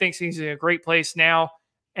that. He thinks he's in a great place now,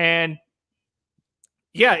 and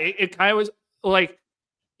yeah, it kind of was like,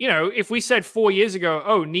 if we said 4 years ago,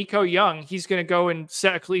 oh, Nico Young, he's going to go and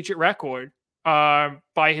set a collegiate record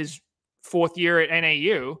by his fourth year at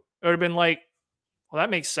NAU, it would have been like, well, that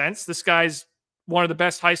makes sense. This guy's one of the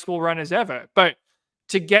best high school runners ever. But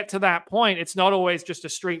to get to that point, it's not always just a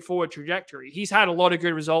straightforward trajectory. He's had a lot of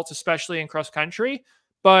good results, especially in cross country.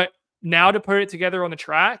 But now to put it together on the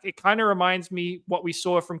track, it kind of reminds me what we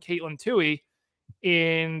saw from Caitlin Tui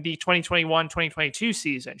in the 2021-2022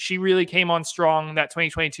 season. She really came on strong that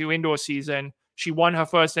 2022 indoor season. She won her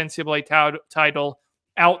first NCAA title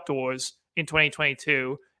outdoors in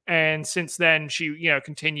 2022. And since then, she,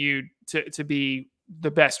 continued to be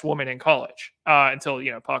the best woman in college until,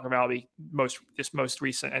 Parker Valley, this most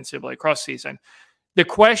recent NCAA cross season. The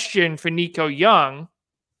question for Nico Young,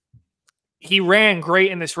 he ran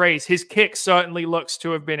great in this race. His kick certainly looks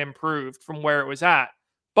to have been improved from where it was at.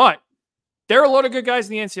 But there are a lot of good guys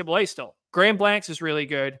in the NCAA still. Graham Blanks is really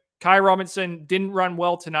good. Kai Robinson didn't run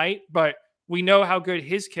well tonight, but we know how good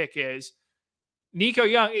his kick is. Nico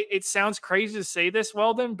Young, it sounds crazy to say this,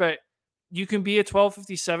 Weldon, but you can be a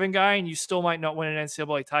 12:57 guy and you still might not win an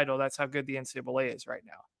NCAA title. That's how good the NCAA is right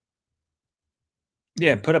now.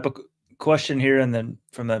 Yeah, put up a question here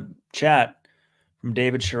from the chat from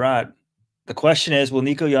David Sherratt. The question is, will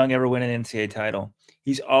Nico Young ever win an NCAA title?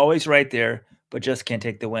 He's always right there, but just can't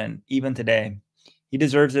take the win, even today. He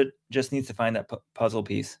deserves it, just needs to find that puzzle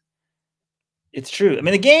piece. It's true. I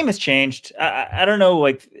mean, the game has changed. I don't know,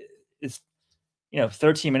 it's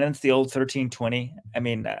 13 minutes, the old 13:20. I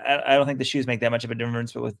mean, I don't think the shoes make that much of a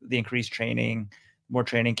difference, but with the increased training, more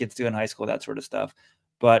training kids do in high school, that sort of stuff.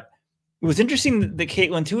 But it was interesting, the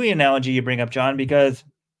Caitlin Tui analogy you bring up, John, because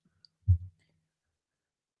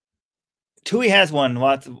Tui has won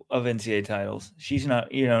lots of NCAA titles. She's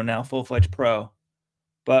not, now full-fledged pro.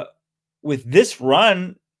 But with this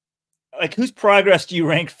run, whose progress do you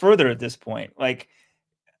rank further at this point?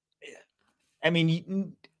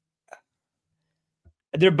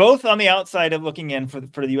 They're both on the outside of looking in for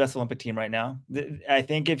the U.S. Olympic team right now. I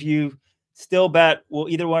think if you still bet, will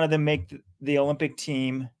either one of them make the Olympic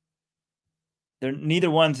team?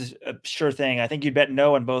 Neither one's a sure thing. I think you'd bet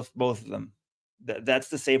no on both of them. That's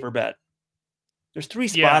the safer bet. There's 3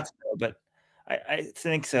 spots, though, but I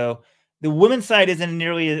think so. The women's side isn't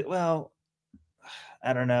nearly well.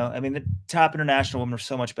 I don't know. I mean, the top international women are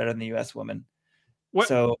so much better than the U.S. women.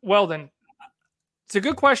 Well, then. It's a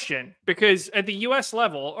good question because at the U.S.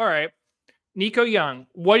 level, all right, Nico Young,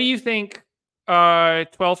 what do you think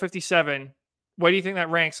 12:57, what do you think that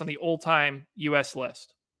ranks on the all-time U.S.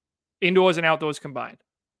 list? Indoors and outdoors combined.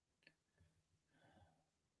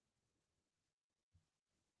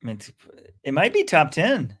 I mean, it might be top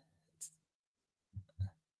 10.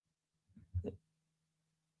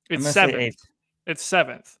 It's 7th. It's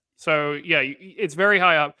 7th. So, yeah, it's very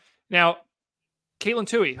high up. Now, Caitlin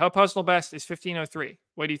Tui, her personal best is 15:03.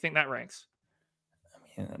 Where do you think that ranks?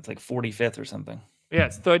 I mean, that's like 45th or something. Yeah,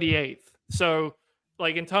 it's 38th. So,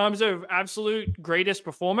 in terms of absolute greatest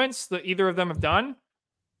performance that either of them have done,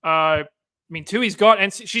 Tui's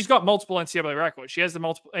she's got multiple NCAA records. She has the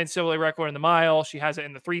multiple NCAA record in the mile. She has it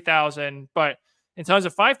in the 3,000. But in terms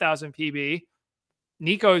of 5,000 PB,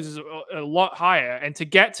 Nico's is a lot higher. And to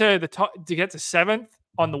get to the top, to get to 7th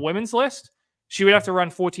on the women's list, she would have to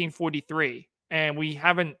run 14:43. And we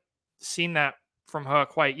haven't seen that from her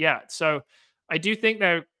quite yet. So I do think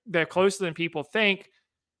they're closer than people think.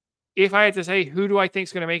 If I had to say, who do I think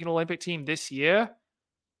is going to make an Olympic team this year?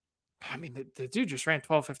 I mean, the dude just ran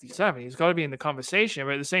 12:57. He's got to be in the conversation.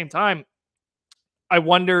 But at the same time, I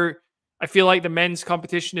feel like the men's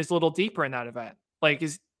competition is a little deeper in that event.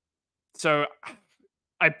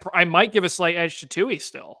 I might give a slight edge to Tui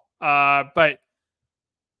still. But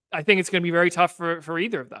I think it's going to be very tough for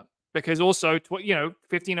either of them because also,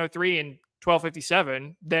 15:03 and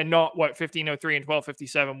 12:57, they're not what 15:03 and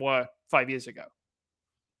 12:57 were 5 years ago.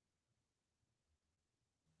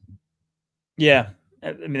 Yeah.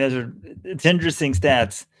 I mean, it's interesting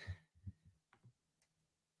stats.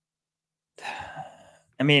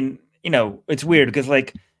 I mean, it's weird because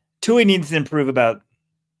like Tui needs to improve about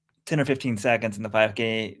 10 or 15 seconds in the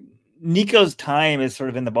 5K. Nico's time is sort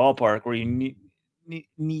of in the ballpark where you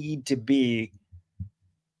need to be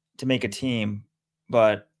to make a team,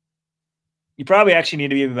 but you probably actually need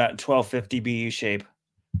to be about 1250 BU shape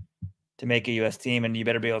to make a US team, and you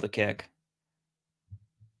better be able to kick.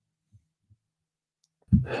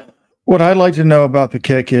 What I'd like to know about the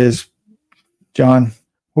kick is, John,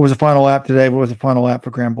 what was the final lap today? What was the final lap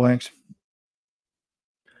for Grand Blanks?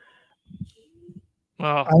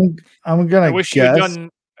 Well, I'm gonna guess.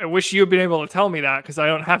 I wish you had been able to tell me that because I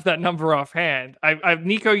don't have that number offhand. I've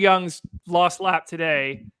Nico Young's last lap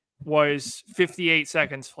today was 58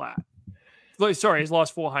 seconds flat. Sorry, his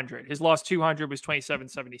last 400. His last 200 was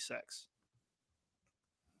 27:76.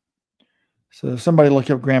 So somebody look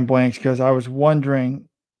up Grand Blanks because I was wondering.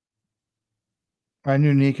 I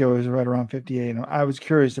knew Nico was right around 58, and I was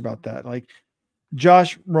curious about that. Like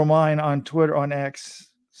Josh Romine on Twitter on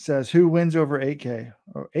X says, "Who wins over 8K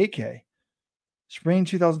or 8K? Spring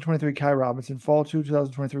 2023 Kai Robinson, fall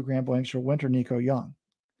 2023 Grand Blanks, or winter Nico Young?"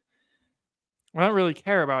 I don't really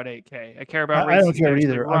care about 8K. I care about. I don't care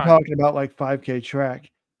either. I'm talking about like 5K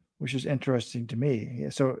track, which is interesting to me.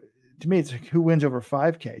 So to me, it's like who wins over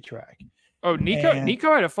 5K track. Oh,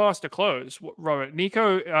 Nico had a faster close, Robert.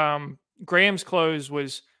 Nico, Graham's close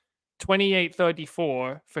was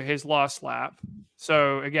 28:34 for his last lap.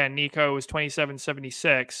 So again, Nico was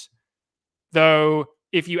 27:76. Though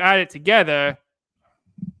if you add it together,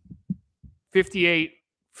 58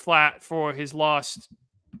 flat for his last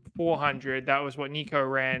 400. That was what Nico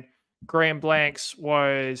ran. Graham Blanks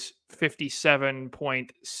was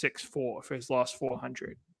 57.64 for his last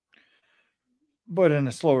 400. But in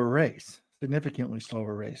a slower race, significantly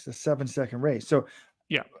slower race, a 7-second race. So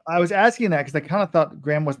yeah, I was asking that because I kind of thought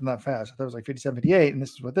Graham wasn't that fast. I thought it was like 57, 58, and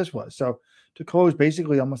this is what this was. So to close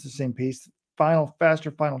basically almost the same pace,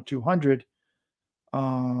 faster final 200.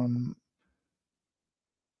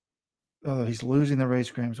 He's losing the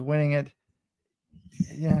race. Graham's winning it.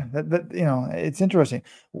 Yeah, that it's interesting.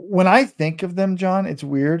 When I think of them, John, it's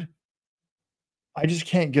weird. I just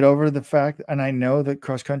can't get over the fact, and I know that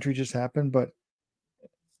cross country just happened, but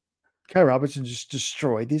Kai Robinson just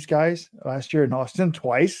destroyed these guys last year in Austin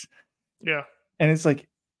twice. Yeah. And it's like,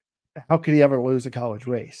 how could he ever lose a college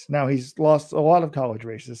race? Now he's lost a lot of college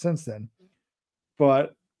races since then.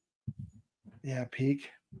 But yeah, peak.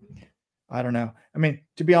 I don't know. I mean,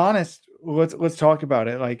 to be honest, let's talk about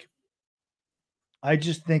it. Like, I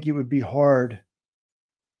just think it would be hard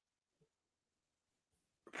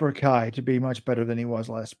for Kai to be much better than he was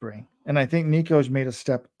last spring. And I think Nico's made a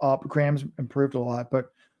step up. Graham's improved a lot,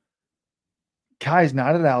 but Kai's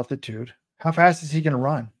not at altitude. How fast is he going to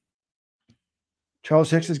run? Charles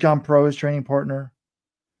Hicks has gone pro, his training partner.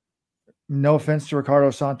 No offense to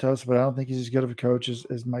Ricardo Santos, but I don't think he's as good of a coach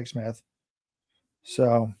as Mike Smith.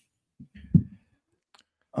 So,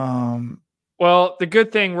 well, the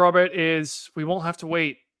good thing, Robert, is we won't have to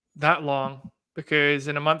wait that long because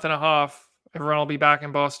in a month and a half, everyone will be back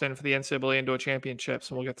in Boston for the NCAA Indoor Championships,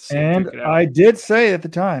 and we'll get to see. And I did say at the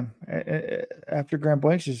time, after Grand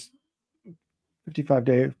Blanks is 55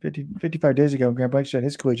 days ago, Grand Blanks set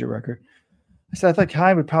his collegiate record. I said I thought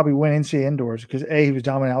Kai would probably win NCAA indoors because A, he was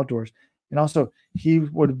dominant outdoors, and also he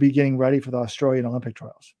would be getting ready for the Australian Olympic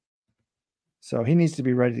trials. So he needs to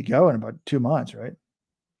be ready to go in about 2 months, right?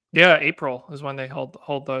 Yeah, April is when they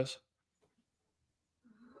hold those.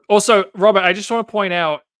 Also, Robert, I just want to point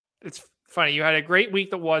out, it's funny, you had a great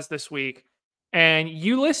week that was this week, and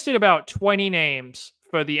you listed about 20 names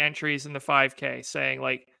for the entries in the 5K, saying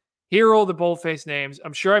like, here are all the boldface names.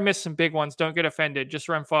 I'm sure I missed some big ones. Don't get offended. Just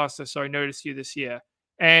run faster so I noticed you this year.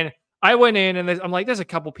 And I went in and I'm like, there's a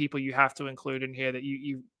couple people you have to include in here that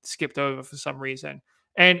you skipped over for some reason.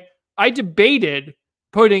 And I debated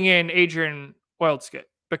putting in Adrian Wildschutt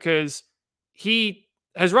because he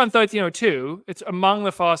has run 13:02. It's among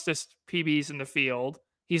the fastest PBs in the field.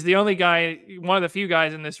 He's the only guy, one of the few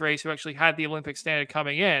guys in this race who actually had the Olympic standard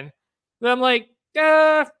coming in. Then I'm like,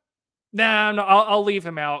 nah, no, I'll leave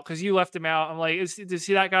him out because you left him out. I'm like, does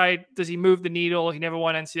he that guy? Does he move the needle? He never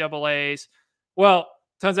won NCAAs. Well,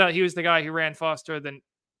 turns out he was the guy who ran faster than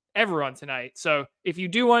everyone tonight. So if you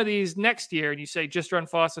do one of these next year and you say just run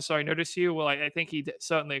faster so I notice you, well, I think he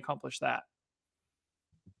certainly accomplished that.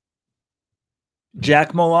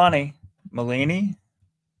 Jack Mullaney. Is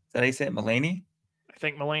that how you say it? Mullaney? I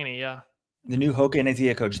think Mullaney, yeah. The new Hoka and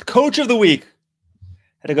Azia coach. The coach of the week.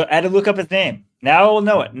 Had to look up his name. Now I will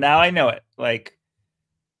know it. Now I know it. Like,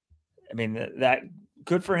 I mean, that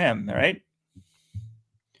good for him, right?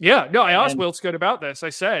 Yeah. No, I asked Wildschutt about this. I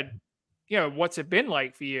said, what's it been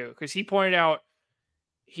like for you? Because he pointed out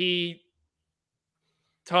he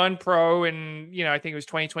turned pro in, I think it was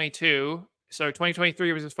 2022. So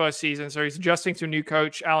 2023 was his first season. So he's adjusting to a new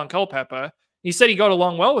coach, Alan Culpepper. He said he got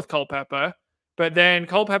along well with Culpepper, but then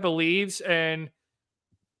Culpepper leaves and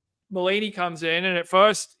Mullaney comes in. And at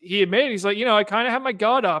first he admitted, he's like, I kind of had my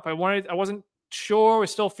guard up. I wasn't sure. We're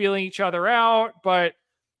still feeling each other out, but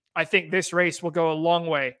I think this race will go a long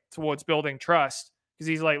way towards building trust. Because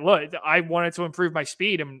he's like, look, I wanted to improve my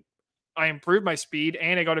speed, and I improved my speed,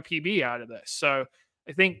 and I got a PB out of this. So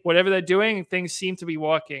I think whatever they're doing, things seem to be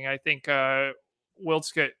working. I think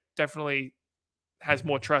Wildschutt definitely has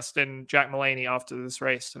more trust in Jack Mullaney after this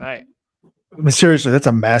race tonight. I mean, seriously, that's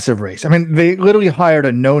a massive race. I mean, they literally hired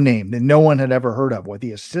a no-name that no one had ever heard of, with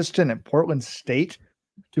the assistant at Portland State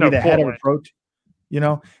to be the head of approach,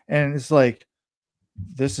 and it's like,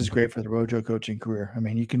 this is great for the Rojo coaching career. I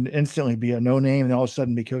mean, you can instantly be a no-name and all of a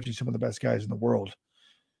sudden be coaching some of the best guys in the world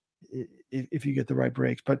if you get the right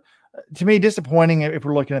breaks. But to me, disappointing if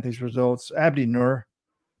we're looking at these results. Abdi Nur,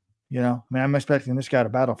 I'm expecting this guy to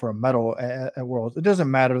battle for a medal at Worlds. It doesn't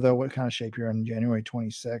matter, though, what kind of shape you're in January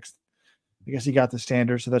 26th. I guess he got the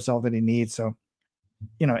standard, so that's all that he needs. So,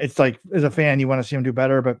 it's like, as a fan, you want to see him do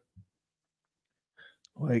better, but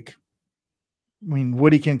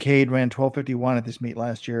Woody Kincaid ran 12:51 at this meet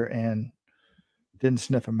last year and didn't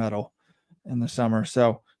sniff a medal in the summer.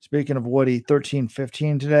 So speaking of Woody,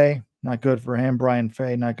 13:15 today, not good for him. Brian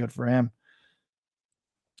Fay, not good for him.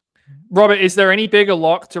 Robert, is there any bigger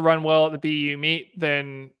lock to run well at the BU meet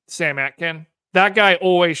than Sam Atkin? That guy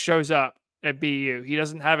always shows up at BU. He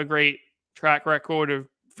doesn't have a great track record of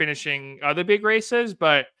finishing other big races,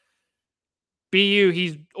 but BU,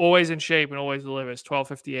 he's always in shape and always delivers.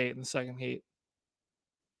 12:58 in the second heat.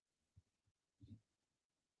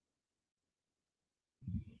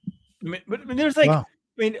 But there's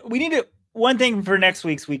we need one thing for next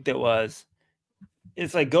week's week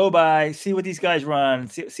it's like, go by, see what these guys run,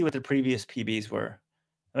 see what their previous PBs were.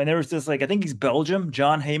 I mean, there was this, I think he's Belgium,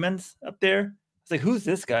 John Heymans up there. It's like, who's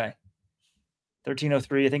this guy?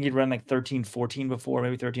 13:03. I think he'd run 13:14 before,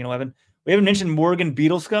 maybe 13:11. We haven't mentioned Morgan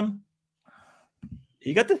Beetlescombe.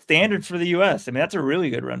 He got the standard for the US. I mean, that's a really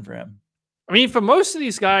good run for him. I mean, for most of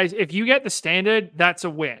these guys, if you get the standard, that's a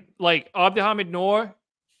win. Like Abdelhamid Noor,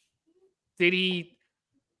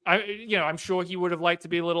 I'm sure he would have liked to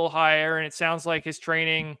be a little higher, and it sounds like his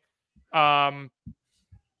training,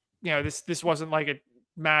 this wasn't like a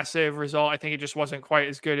massive result. I think it just wasn't quite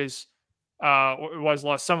as good as it was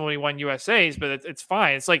last summer when he won USA's, but it's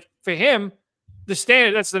fine. It's like, for him, the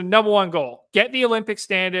standard, that's the number one goal. Get the Olympic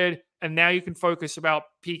standard, and now you can focus about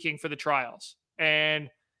peaking for the trials. And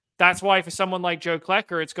that's why for someone like Joe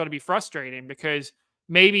Klecker, it's got to be frustrating, because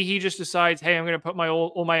maybe he just decides, hey, I'm going to put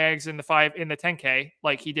all my eggs in the 10K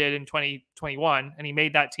like he did in 2021, and he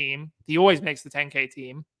made that team. He always makes the 10K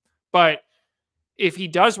team. But if he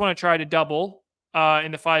does want to try to double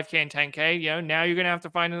in the 5K and 10K, now you're going to have to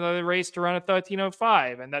find another race to run a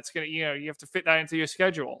 13:05, and that's going to, you have to fit that into your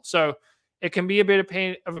schedule. So it can be a bit of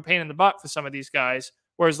a pain in the butt for some of these guys.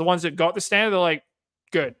 Whereas the ones that got the standard, they're like,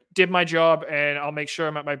 good, did my job, and I'll make sure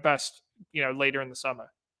I'm at my best, later in the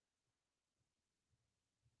summer.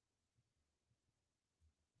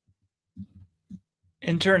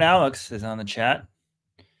 Intern Alex is on the chat.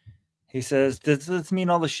 He says, does this mean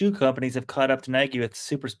all the shoe companies have caught up to Nike with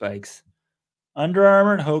super spikes? Under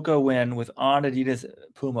Armour and Hoka win with On, Adidas,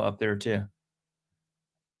 Puma up there too.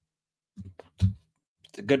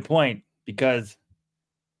 It's a good point, because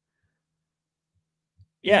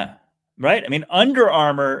yeah, right? I mean, Under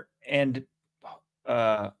Armour and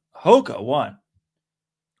Hoka won.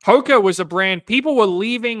 Hoka was a brand. People were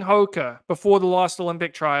leaving Hoka before the last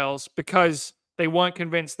Olympic trials because they weren't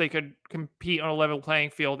convinced they could compete on a level playing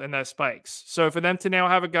field in their spikes. So for them to now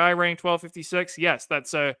have a guy running 12:56, yes,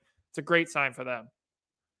 it's a great sign for them.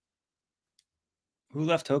 Who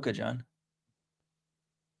left Hoka, John?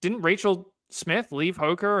 Didn't Rachel Smith leave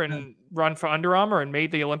Hoka and run for Under Armour and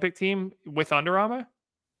made the Olympic team with Under Armour?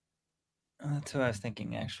 That's what I was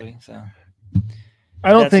thinking, actually. So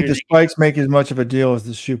I don't think the spikes make as much of a deal as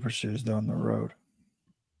the super shoes down the road.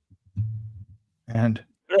 And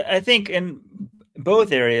I think in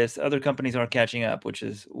both areas, other companies are catching up, which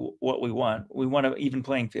is what we want. We want an even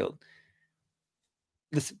playing field.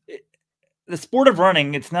 The sport of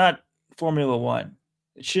running, it's not Formula One.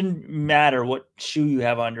 It shouldn't matter what shoe you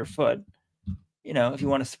have on your foot. You know, if you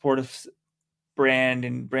want to support a brand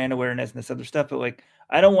and brand awareness and this other stuff, but like,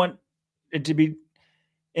 I don't want it to be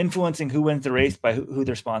influencing who wins the race by who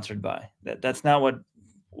they're sponsored by. That's not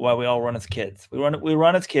why we all run as kids. We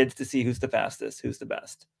run as kids to see who's the fastest, who's the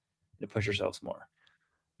best, to push ourselves more.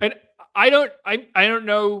 And I don't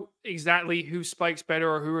know exactly who spikes better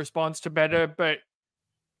or who responds to better, but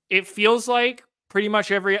it feels like pretty much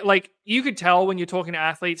you could tell when you're talking to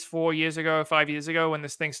athletes 4 years ago, 5 years ago, when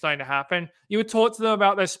this thing's starting to happen, you would talk to them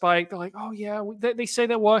about their spike. They're like, oh yeah, they say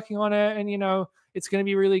they're working on it and, you know, it's going to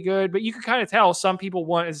be really good. But you could kind of tell some people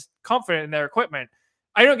weren't as confident in their equipment.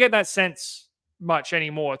 I don't get that sense much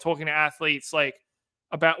anymore talking to athletes I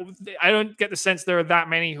don't get the sense there are that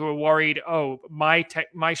many who are worried, oh, my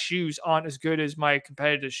shoes aren't as good as my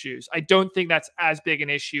competitors' shoes. I don't think that's as big an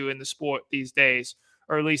issue in the sport these days,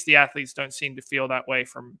 or at least the athletes don't seem to feel that way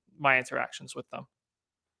from my interactions with them.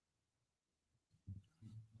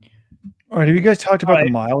 All right. Have you guys talked about the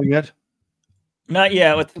mile yet? Not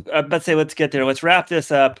yet. Let's get there. Let's wrap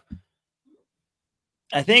this up.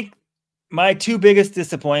 I think my two biggest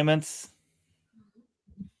disappointments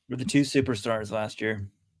were the two superstars last year.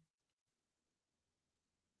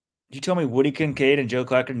 Did you tell me Woody Kincaid and Joe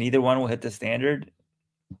Klecker, neither one will hit the standard?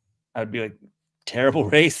 I would be like, terrible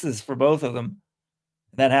races for both of them.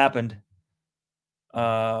 That happened.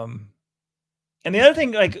 And the other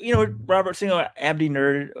thing, like, you know, Robert saying, Abdi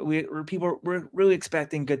Nerd, we're really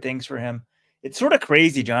expecting good things for him. It's sort of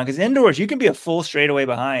crazy, John, because indoors you can be a full straightaway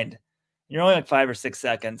behind. You're only like 5 or 6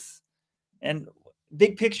 seconds. And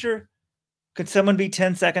big picture, could someone be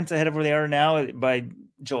 10 seconds ahead of where they are now by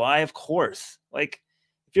July? Of course. Like,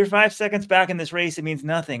 if you're 5 seconds back in this race, it means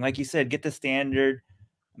nothing. Like you said, get the standard.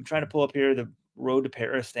 I'm trying to pull up here the Road to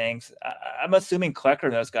Paris things. I'm assuming Klecker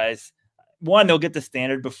and those guys, one, they'll get the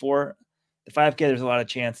standard before the 5K. There's a lot of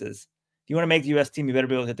chances. If you want to make the U.S. team, you better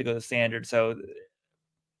be able to go to the standard. So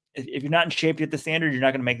if you're not in shape to get the standard, you're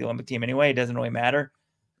not going to make the Olympic team anyway. It doesn't really matter.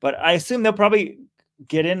 But I assume they'll probably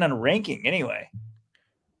get in on ranking anyway.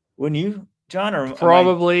 Wouldn't you, John? Or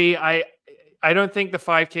probably. I don't think the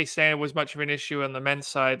 5K standard was much of an issue on the men's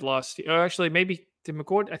side last year. Or actually, maybe did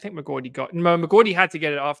McGordy? I think McGordy had to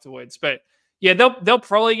get it afterwards. But yeah, they'll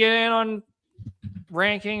probably get in on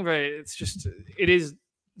ranking. But it is.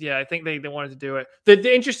 Yeah, I think they wanted to do it.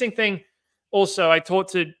 The interesting thing, also, I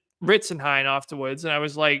talked to Ritzenhein afterwards, and I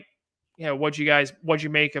was like, you know, what'd you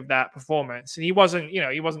make of that performance? And he wasn't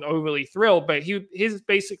overly thrilled, but his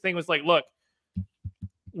basic thing was like, look,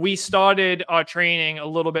 we started our training a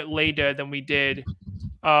little bit later than we did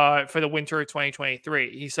for the winter of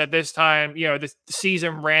 2023. He said this time, you know, the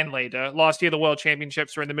season ran later. Last year, the World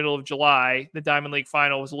Championships were in the middle of July. The Diamond League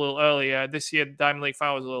final was a little earlier. This year, the Diamond League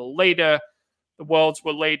final was a little later. The Worlds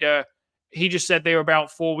were later. He just said they were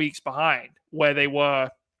about 4 weeks behind where they were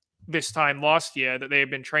this time last year, that they had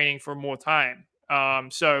been training for more time.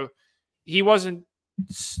 So he wasn't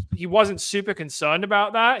super concerned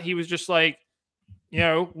about that. He was just like, you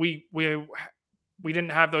know, we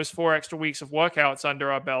didn't have those 4 extra weeks of workouts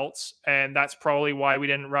under our belts, and that's probably why we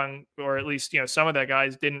didn't run, or at least, you know, some of the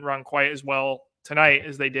guys didn't run quite as well tonight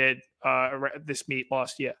as they did this meet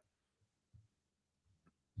last year.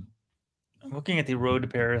 I'm looking at the Road to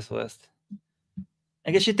Paris list. I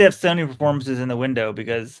guess you have to have 70 performances in the window,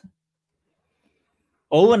 because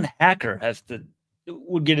Olin Hacker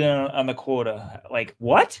would get in on the quota. Like,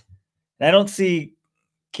 what? I don't see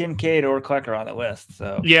Kincaid or Klecker on the list.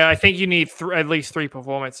 So yeah, I think you need at least 3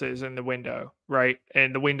 performances in the window, right?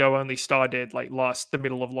 And the window only started like the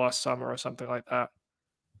middle of last summer or something like that.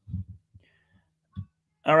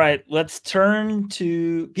 All right, let's turn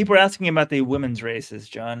to people are asking about the women's races,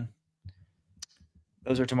 John.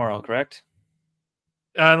 Those are tomorrow, correct?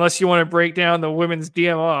 Unless you want to break down the women's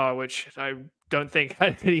DMR, which I don't think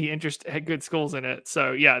had any had good schools in it.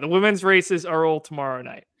 So yeah, the women's races are all tomorrow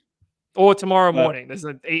night or tomorrow morning. There's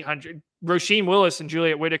an 800. Roisin Willis and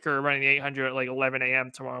Juliet Whitaker are running the 800 at like 11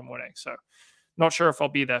 a.m. tomorrow morning. So not sure if I'll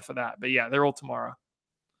be there for that, but yeah, they're all tomorrow.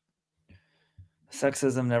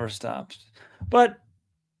 Sexism never stops. But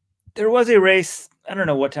there was a race. I don't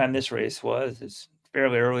know what time this race was. It's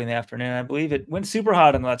fairly early in the afternoon. I believe it went super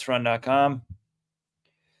hot on Let'sRun.com.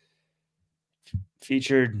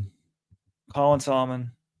 Featured Colin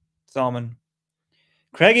Sahlman.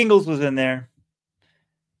 Craig Engels was in there.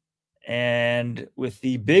 And with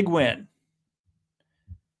the big win,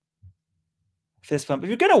 fist pump. If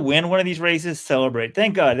you're going to win one of these races, celebrate.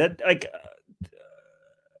 Thank God. That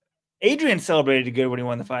Adrian celebrated good when he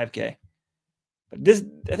won the 5K. But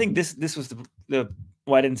I think this was the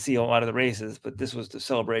well, I didn't see a lot of the races, but this was the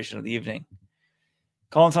celebration of the evening.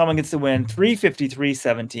 Colin Sahlman gets the win,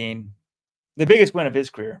 353.17. The biggest win of his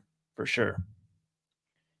career, for sure.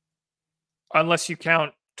 Unless you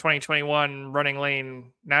count 2021 Running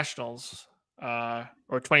Lane Nationals, or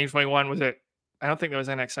 2021, was it? I don't think there was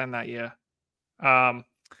NXN that year.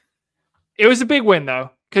 It was a big win,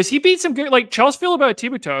 though, because he beat some good, like Charles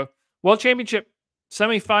Philibert-Thibauteau, World Championship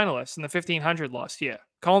semifinalist in the 1500 last year.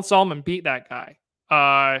 Colin Sahlman beat that guy.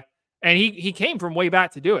 And he came from way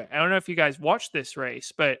back to do it. I don't know if you guys watched this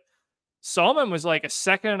race, but Sahlman was like a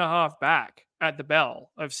second and a half back at the bell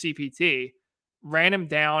of CPT, ran him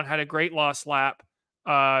down, had a great last lap,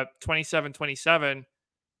 27-27,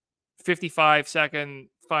 55-second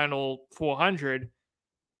final 400.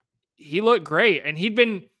 He looked great, and he'd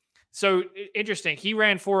been so interesting. He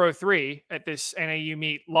ran 4:03 at this NAU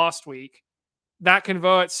meet last week. That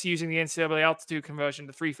converts using the NCAA altitude conversion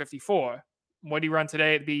to 3:54. What did he run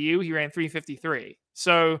today at BU? He ran 3:53.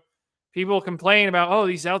 So people complain about, oh,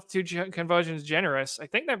 these altitude conversions generous. I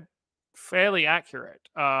think they're fairly accurate.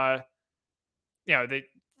 They're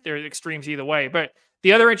extremes either way. But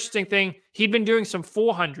the other interesting thing, he'd been doing some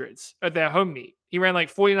 400s at their home meet. He ran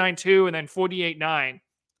like 49.2 and then 48.9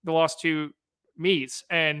 the last two meets.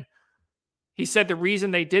 And he said the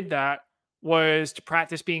reason they did that was to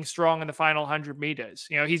practice being strong in the final 100 meters.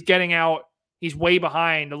 He's getting out. He's way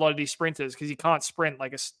behind a lot of these sprinters because he can't sprint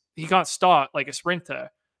he can't start like a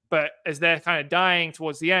sprinter. But as they're kind of dying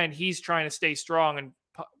towards the end, he's trying to stay strong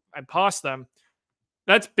and pass them.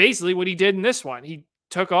 That's basically what he did in this one. He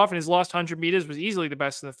took off, and his last 100 meters was easily the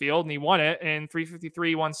best in the field, and he won it in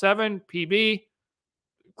 3:53.17 PB.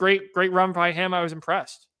 Great run by him. I was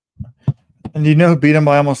impressed. And who beat him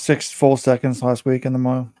by almost 6 full seconds last week in the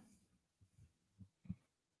mile?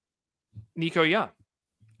 Nico Young.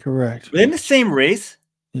 Correct. Were they in the same race?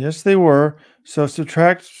 Yes, they were. So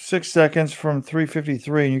subtract 6 seconds from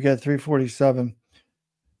 3:53, and you get 3:47.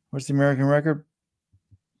 What's the American record?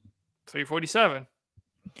 3:47.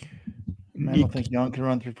 I don't think Young can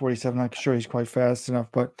run 3:47. I'm sure he's quite fast enough,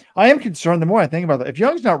 but I am concerned. The more I think about it, if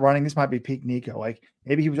Young's not running, this might be peak Nico. Like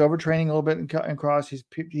maybe he was overtraining a little bit in cross.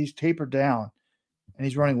 He's tapered down, and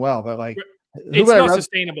he's running well. But like, it's not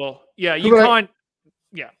sustainable. Yeah, you can't.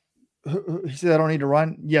 He said, "I don't need to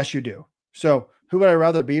run." Yes, you do. So who would I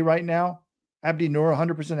rather be right now? Abdi Nur,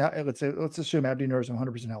 100%. Let's assume Abdi Nur is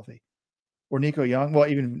 100% healthy, or Nico Young. Well,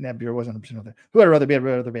 even Abdi Nur wasn't 100% healthy. Who would I rather be? I'd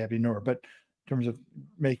rather be Abdi Nur, but in terms of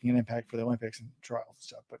making an impact for the Olympics and trials and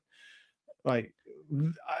stuff. But like,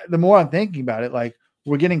 the more I'm thinking about it, like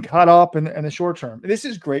we're getting caught up in the short term. This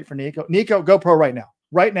is great for Nico. Nico, go pro right now.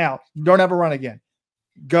 Right now. Don't ever run again.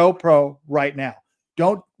 Go pro right now.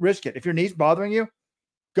 Don't risk it. If your knee's bothering you,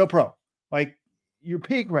 go pro. Like you're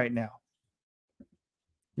peak right now.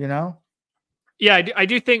 Yeah, I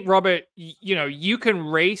do think, Robert, you can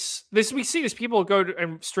race this. We see this, people go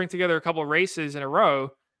and string together a couple of races in a row,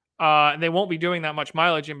 and they won't be doing that much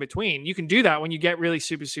mileage in between. You can do that when you get really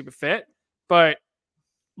super, super fit, but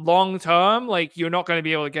long term, like you're not going to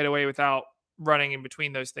be able to get away without running in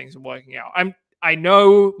between those things and working out. I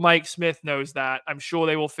know Mike Smith knows that. I'm sure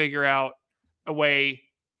they will figure out a way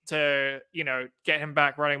to, get him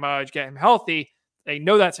back running mileage, get him healthy. They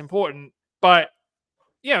know that's important, but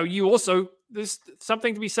you also, there's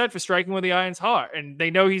something to be said for striking with the iron's hot, and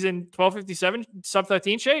they know he's in 12:57 sub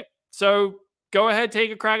 13 shape. So go ahead,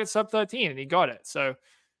 take a crack at sub 13, and he got it. So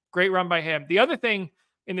great run by him. The other thing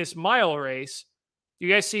in this mile race, you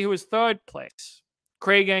guys see who was third place?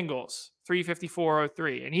 Craig Engels,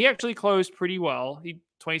 3:54.03, and he actually closed pretty well. He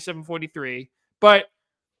 27:43, but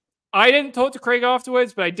I didn't talk to Craig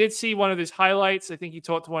afterwards, but I did see one of his highlights. I think he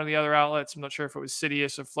talked to one of the other outlets. I'm not sure if it was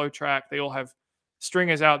Sidious or Flow Track. They all have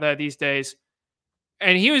stringers out there these days.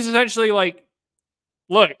 And he was essentially like,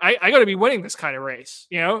 look, I got to be winning this kind of race.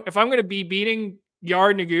 If I'm going to be beating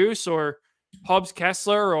Yared Nuguse or Hobbs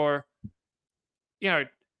Kessler or,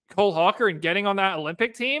 Cole Hawker and getting on that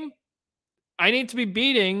Olympic team, I need to be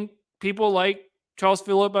beating people like Charles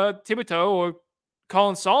Philibert-Thibauteau or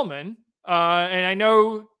Colin Sahlman. And I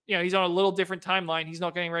know, he's on a little different timeline. He's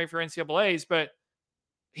not getting ready for NCAAs, but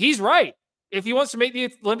he's right. If he wants to make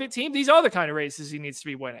the Olympic team, these are the kind of races he needs to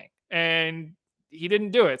be winning. And he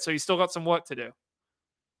didn't do it, so he's still got some work to do.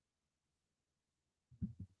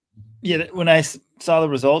 Yeah, when I saw the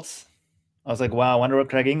results, I was like, wow, I wonder what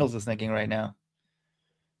Craig Engels is thinking right now.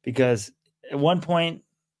 Because at one point,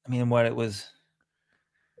 it was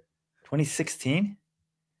 2016?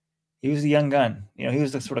 He was a young gun. He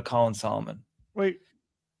was the sort of Colin Sahlman. Wait,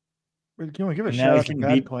 can we give a shout out to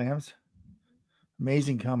Bad Clams?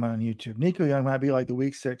 Amazing comment on YouTube. Nico Young might be like the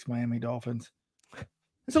week 6 Miami Dolphins.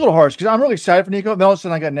 It's a little harsh because I'm really excited for Nico. Then all of a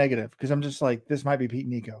sudden I got negative because I'm just like, this might be Pete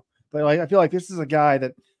Nico. But like, I feel like this is a guy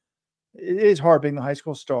that it is hard being the high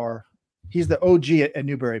school star. He's the OG at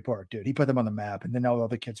Newbury Park, dude. He put them on the map, and then all the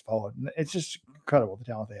other kids followed. And it's just incredible the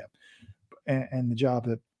talent they have, and the job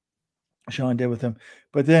that Sean did with him.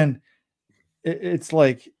 But then it's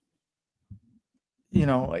like, you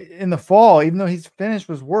know, in the fall, even though his finish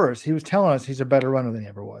was worse, he was telling us he's a better runner than he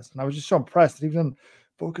ever was. And I was just so impressed that he was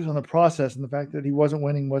focused on the process, and the fact that he wasn't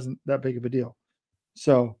winning wasn't that big of a deal.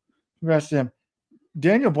 So congrats to him.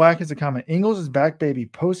 Daniel Black has a comment. Engels is back, baby.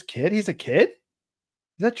 Post kid. He's a kid?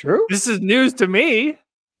 Is that true? This is news to me.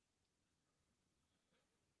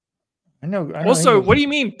 I know Also, Engels. what do you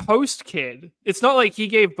mean post kid? It's not like he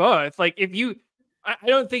gave birth. Like I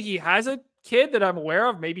don't think he has a kid that I'm aware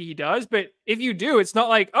of. Maybe he does, but if you do, it's not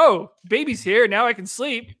like, oh, baby's here, now I can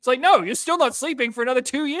sleep. It's like, no, you're still not sleeping for another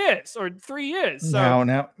 2 years or 3 years. So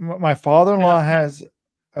Now, my father-in-law has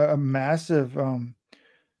a massive.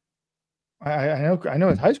 I know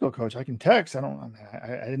his high school coach. I can text. I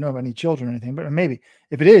didn't know of any children or anything, but maybe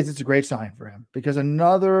if it is, it's a great sign for him because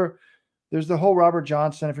there's the whole Robert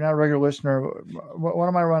Johnson. If you're not a regular listener, one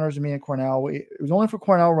of my runners and me and Cornell, it was only for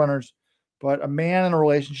Cornell runners, but a man in a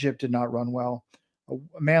relationship did not run well. A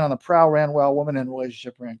man on the prowl ran well. A woman in a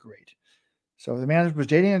relationship ran great. So the man was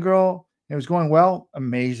dating a girl. It was going well,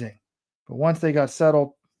 amazing. But once they got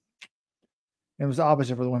settled, it was the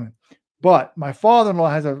opposite for the women. But my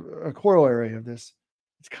father-in-law has a corollary of this.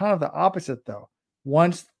 It's kind of the opposite, though.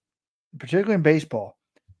 Once, particularly in baseball,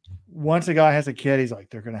 once a guy has a kid, he's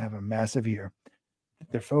like, they're going to have a massive year.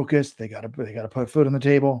 They're focused. They got to put food on the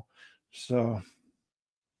table. So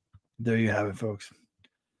there you have it, folks.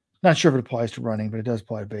 Not sure if it applies to running, but it does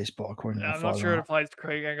apply to baseball, according to my I'm not sure it father-in-law. applies to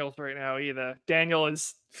Craig Engels right now either. Daniel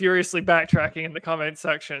is furiously backtracking in the comment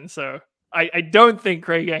section, so I don't think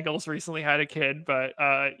Craig Engels recently had a kid, but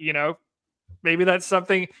you know, maybe that's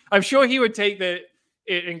something. I'm sure he would take it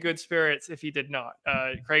in good spirits if he did not.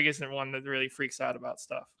 Craig isn't one that really freaks out about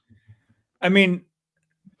stuff. I mean,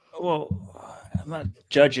 well, I'm not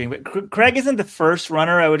judging, but Craig isn't the first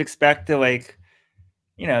runner I would expect to, like,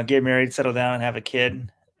 you know, get married, settle down, and have a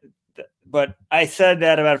kid. But I said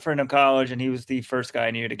that about a friend in college, and he was the first guy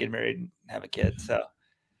I knew to get married and have a kid. So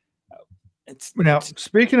it's Now,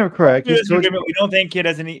 speaking of Craig, we don't think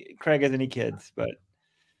Craig has any kids, but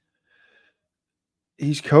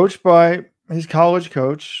he's coached by his college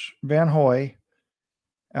coach, Van Hoy,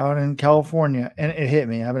 out in California. And it hit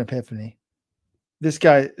me. I have an epiphany. This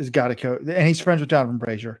guy has got to coach. And he's friends with Donovan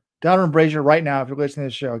Brazier. Donovan Brazier, right now, if you're listening to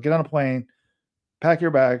this show, get on a plane, pack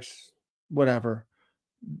your bags, whatever.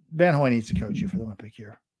 Van Hoy needs to coach you for the Olympic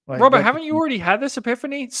year. Like, Robert, haven't you already had this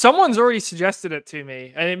epiphany? Someone's already suggested it to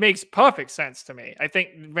me, and it makes perfect sense to me. I think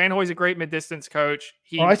Van Hoy's a great mid-distance coach.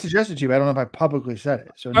 I suggested to you, but I don't know if I publicly said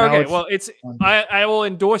it. So okay, well, I will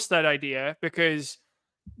endorse that idea because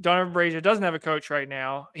Donovan Brazier doesn't have a coach right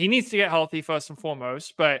now. He needs to get healthy first and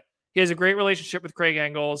foremost, but he has a great relationship with Craig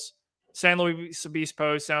Engels. San Luis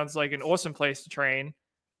Obispo sounds like an awesome place to train.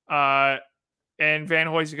 And Van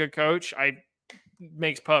Hoy's a good coach.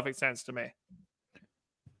 Makes perfect sense to me.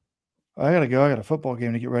 I gotta go. I got a football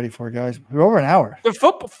game to get ready for, guys. We're over an hour. The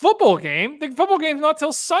football game? The football game's not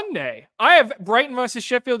till Sunday. I have Brighton versus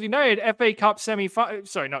Sheffield United FA Cup semi-final.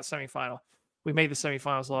 Sorry, not semi-final. We made the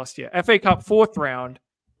semi-finals last year. FA Cup 4th round,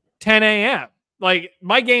 10 a.m. Like,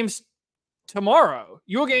 my game's tomorrow.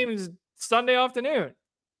 Your game is Sunday afternoon.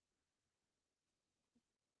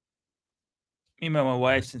 Meanwhile, my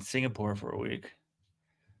wife's in Singapore for a week.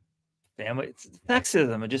 Family, it's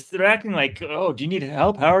sexism. They're acting like, oh, do you need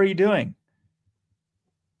help? How are you doing?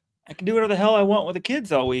 I can do whatever the hell I want with the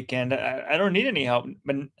kids all weekend. I don't need any help.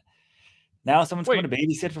 But now someone's going to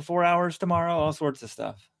babysit for 4 hours tomorrow. All sorts of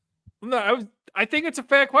stuff. No, I think it's a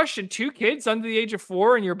fair question. 2 kids under the age of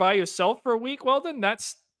 4, and you're by yourself for a week. Well, then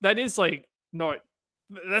that's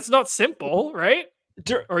not simple, right?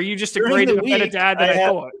 Or are you just a better dad than I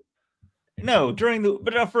thought? No,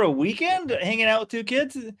 but for a weekend, hanging out with 2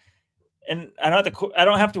 kids. And I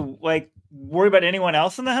don't have to like worry about anyone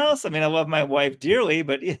else in the house. I mean, I love my wife dearly,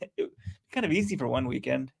 but it's kind of easy for one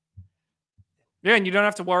weekend. Yeah, and you don't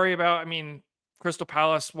have to worry about, Crystal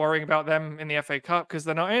Palace worrying about them in the FA Cup because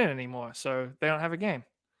they're not in it anymore, so they don't have a game.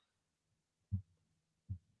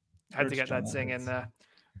 Had to get that zing in there.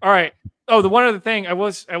 All right. Oh, the one other thing I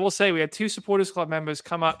will say, we had 2 supporters club members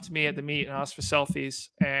come up to me at the meet and ask for selfies,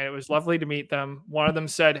 and it was lovely to meet them. One of them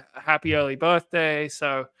said, "Happy early birthday."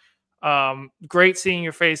 So great seeing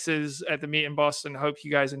your faces at the meet in Boston. Hope you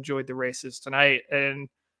guys enjoyed the races tonight. And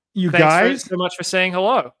thanks so much for saying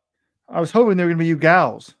hello. I was hoping they were going to be you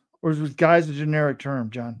gals, or was guys a generic term,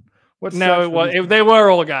 John? They were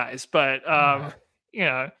all guys, but you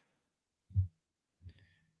know.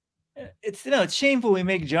 It's it's shameful. We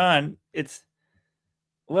make John. It's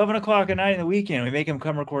 11 o'clock at night in the weekend. We make him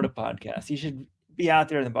come record a podcast. He should be out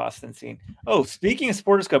there in the Boston scene. Oh, speaking of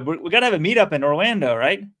Supporters Club, we got to have a meetup in Orlando,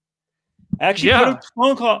 right? I actually put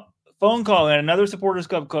a phone call in. Another Supporters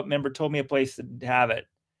Club member told me a place to have it.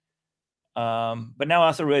 But now I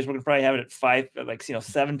also realize we're gonna probably have it at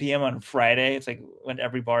 7 p.m. on Friday. It's like when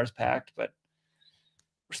every bar is packed, but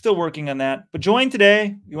we're still working on that. But join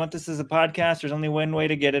today. You want this as a podcast? There's only one way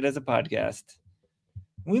to get it as a podcast.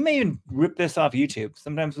 We may even rip this off YouTube.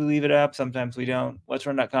 Sometimes we leave it up, sometimes we don't.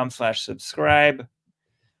 Let'sRun.com/subscribe.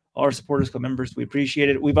 All our Supporters Club members, we appreciate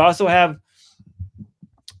it. We've also have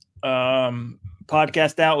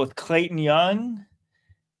podcast out with Clayton Young,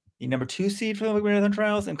 the number 2 seed for the Olympic Marathon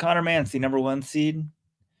Trials, and Connor Mance, the number 1 seed.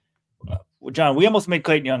 John, we almost made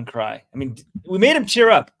Clayton Young cry. I mean, we made him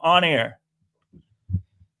cheer up on air.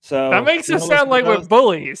 So that makes us sound like we're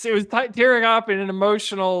bullies. It was tearing up in an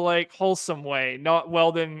emotional, wholesome way, not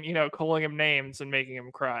Weldon, calling him names and making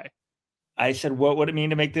him cry. I said, what would it mean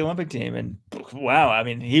to make the Olympic team? And wow, I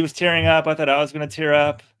mean, he was tearing up. I thought I was going to tear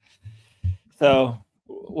up. So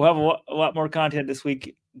we'll have a lot more content this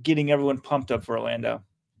week, getting everyone pumped up for Orlando.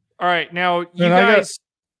 All right. Now, you guys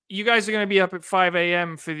are going to be up at 5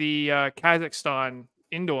 a.m. for the Kazakhstan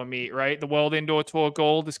indoor meet, right? The World Indoor Tour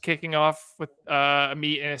Gold is kicking off with a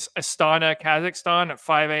meet in Astana, Kazakhstan at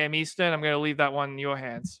 5 a.m. Eastern. I'm going to leave that one in your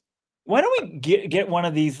hands. Why don't we get one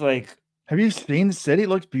of these, Have you seen the city? It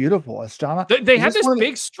looks beautiful. Astana. They had this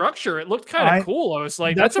big structure. It looked kind of cool. I was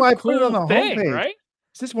like, that's why I put it on the thing, homepage. Right?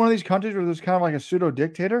 Is this one of these countries where there's kind of like a pseudo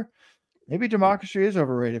dictator? Maybe democracy is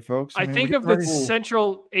overrated, folks. I think of the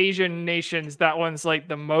Central Asian nations, that one's like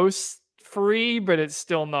the most free, but it's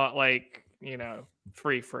still not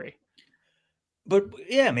free. But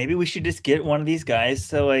yeah, maybe we should just get one of these guys.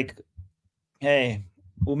 So hey,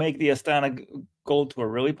 we'll make the Astana Gold Tour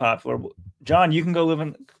really popular. John, you can go live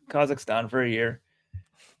in Kazakhstan for a year.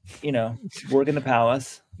 Work in the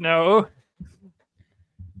palace. No.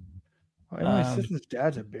 My assistant's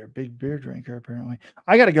dad's a big beer drinker, apparently.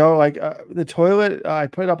 I got to go. The toilet, I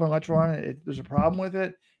put it up on Electron. There's a problem with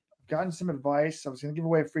it. I've gotten some advice. I was going to give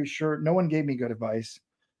away a free shirt. No one gave me good advice.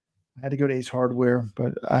 I had to go to Ace Hardware,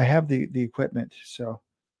 but I have the equipment, so I'm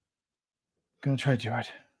going to try to do it.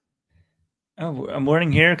 Oh, I'm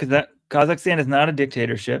learning here because that Kazakhstan is not a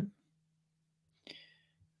dictatorship.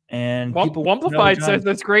 And Wumplified says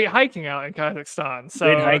there's great hiking out in Kazakhstan.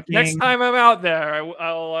 So next time I'm out there,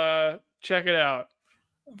 I'll check it out.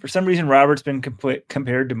 For some reason, Robert's been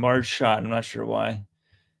compared to Marge Schott. I'm not sure why.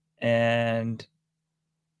 And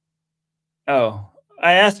I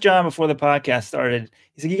asked John before the podcast started.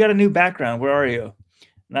 He said, "You got a new background. Where are you?"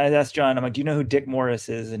 And I asked John, I'm like, "Do you know who Dick Morris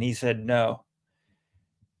is?" And he said, "No."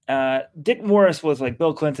 Dick Morris was like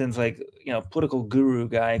Bill Clinton's political guru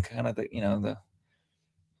guy, kind of the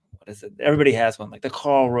what is it? Everybody has one, like the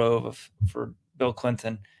Karl Rove for Bill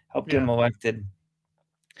Clinton, helped get him elected.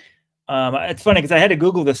 It's funny because I had to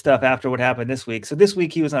Google this stuff after what happened this week. So this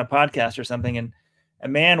week he was on a podcast or something, and a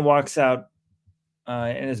man walks out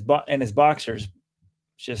in his boxers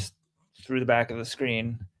just through the back of the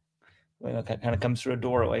screen. Kind of comes through a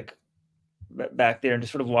door back there and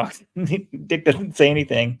just sort of walks. Dick doesn't say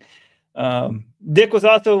anything. Dick was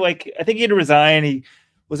also I think he had to resign. He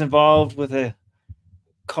was involved with a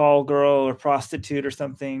call girl or prostitute or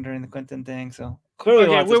something during the Clinton thing. So clearly,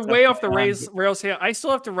 we're way off the rails here. I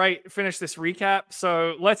still have to finish this recap.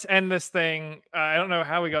 So let's end this thing. I don't know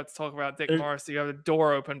how we got to talk about Dick Morris. You have the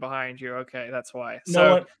door open behind you. Okay, that's why.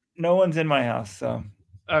 No one's in my house. So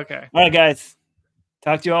okay. All right, guys.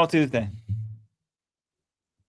 Talk to you all Tuesday.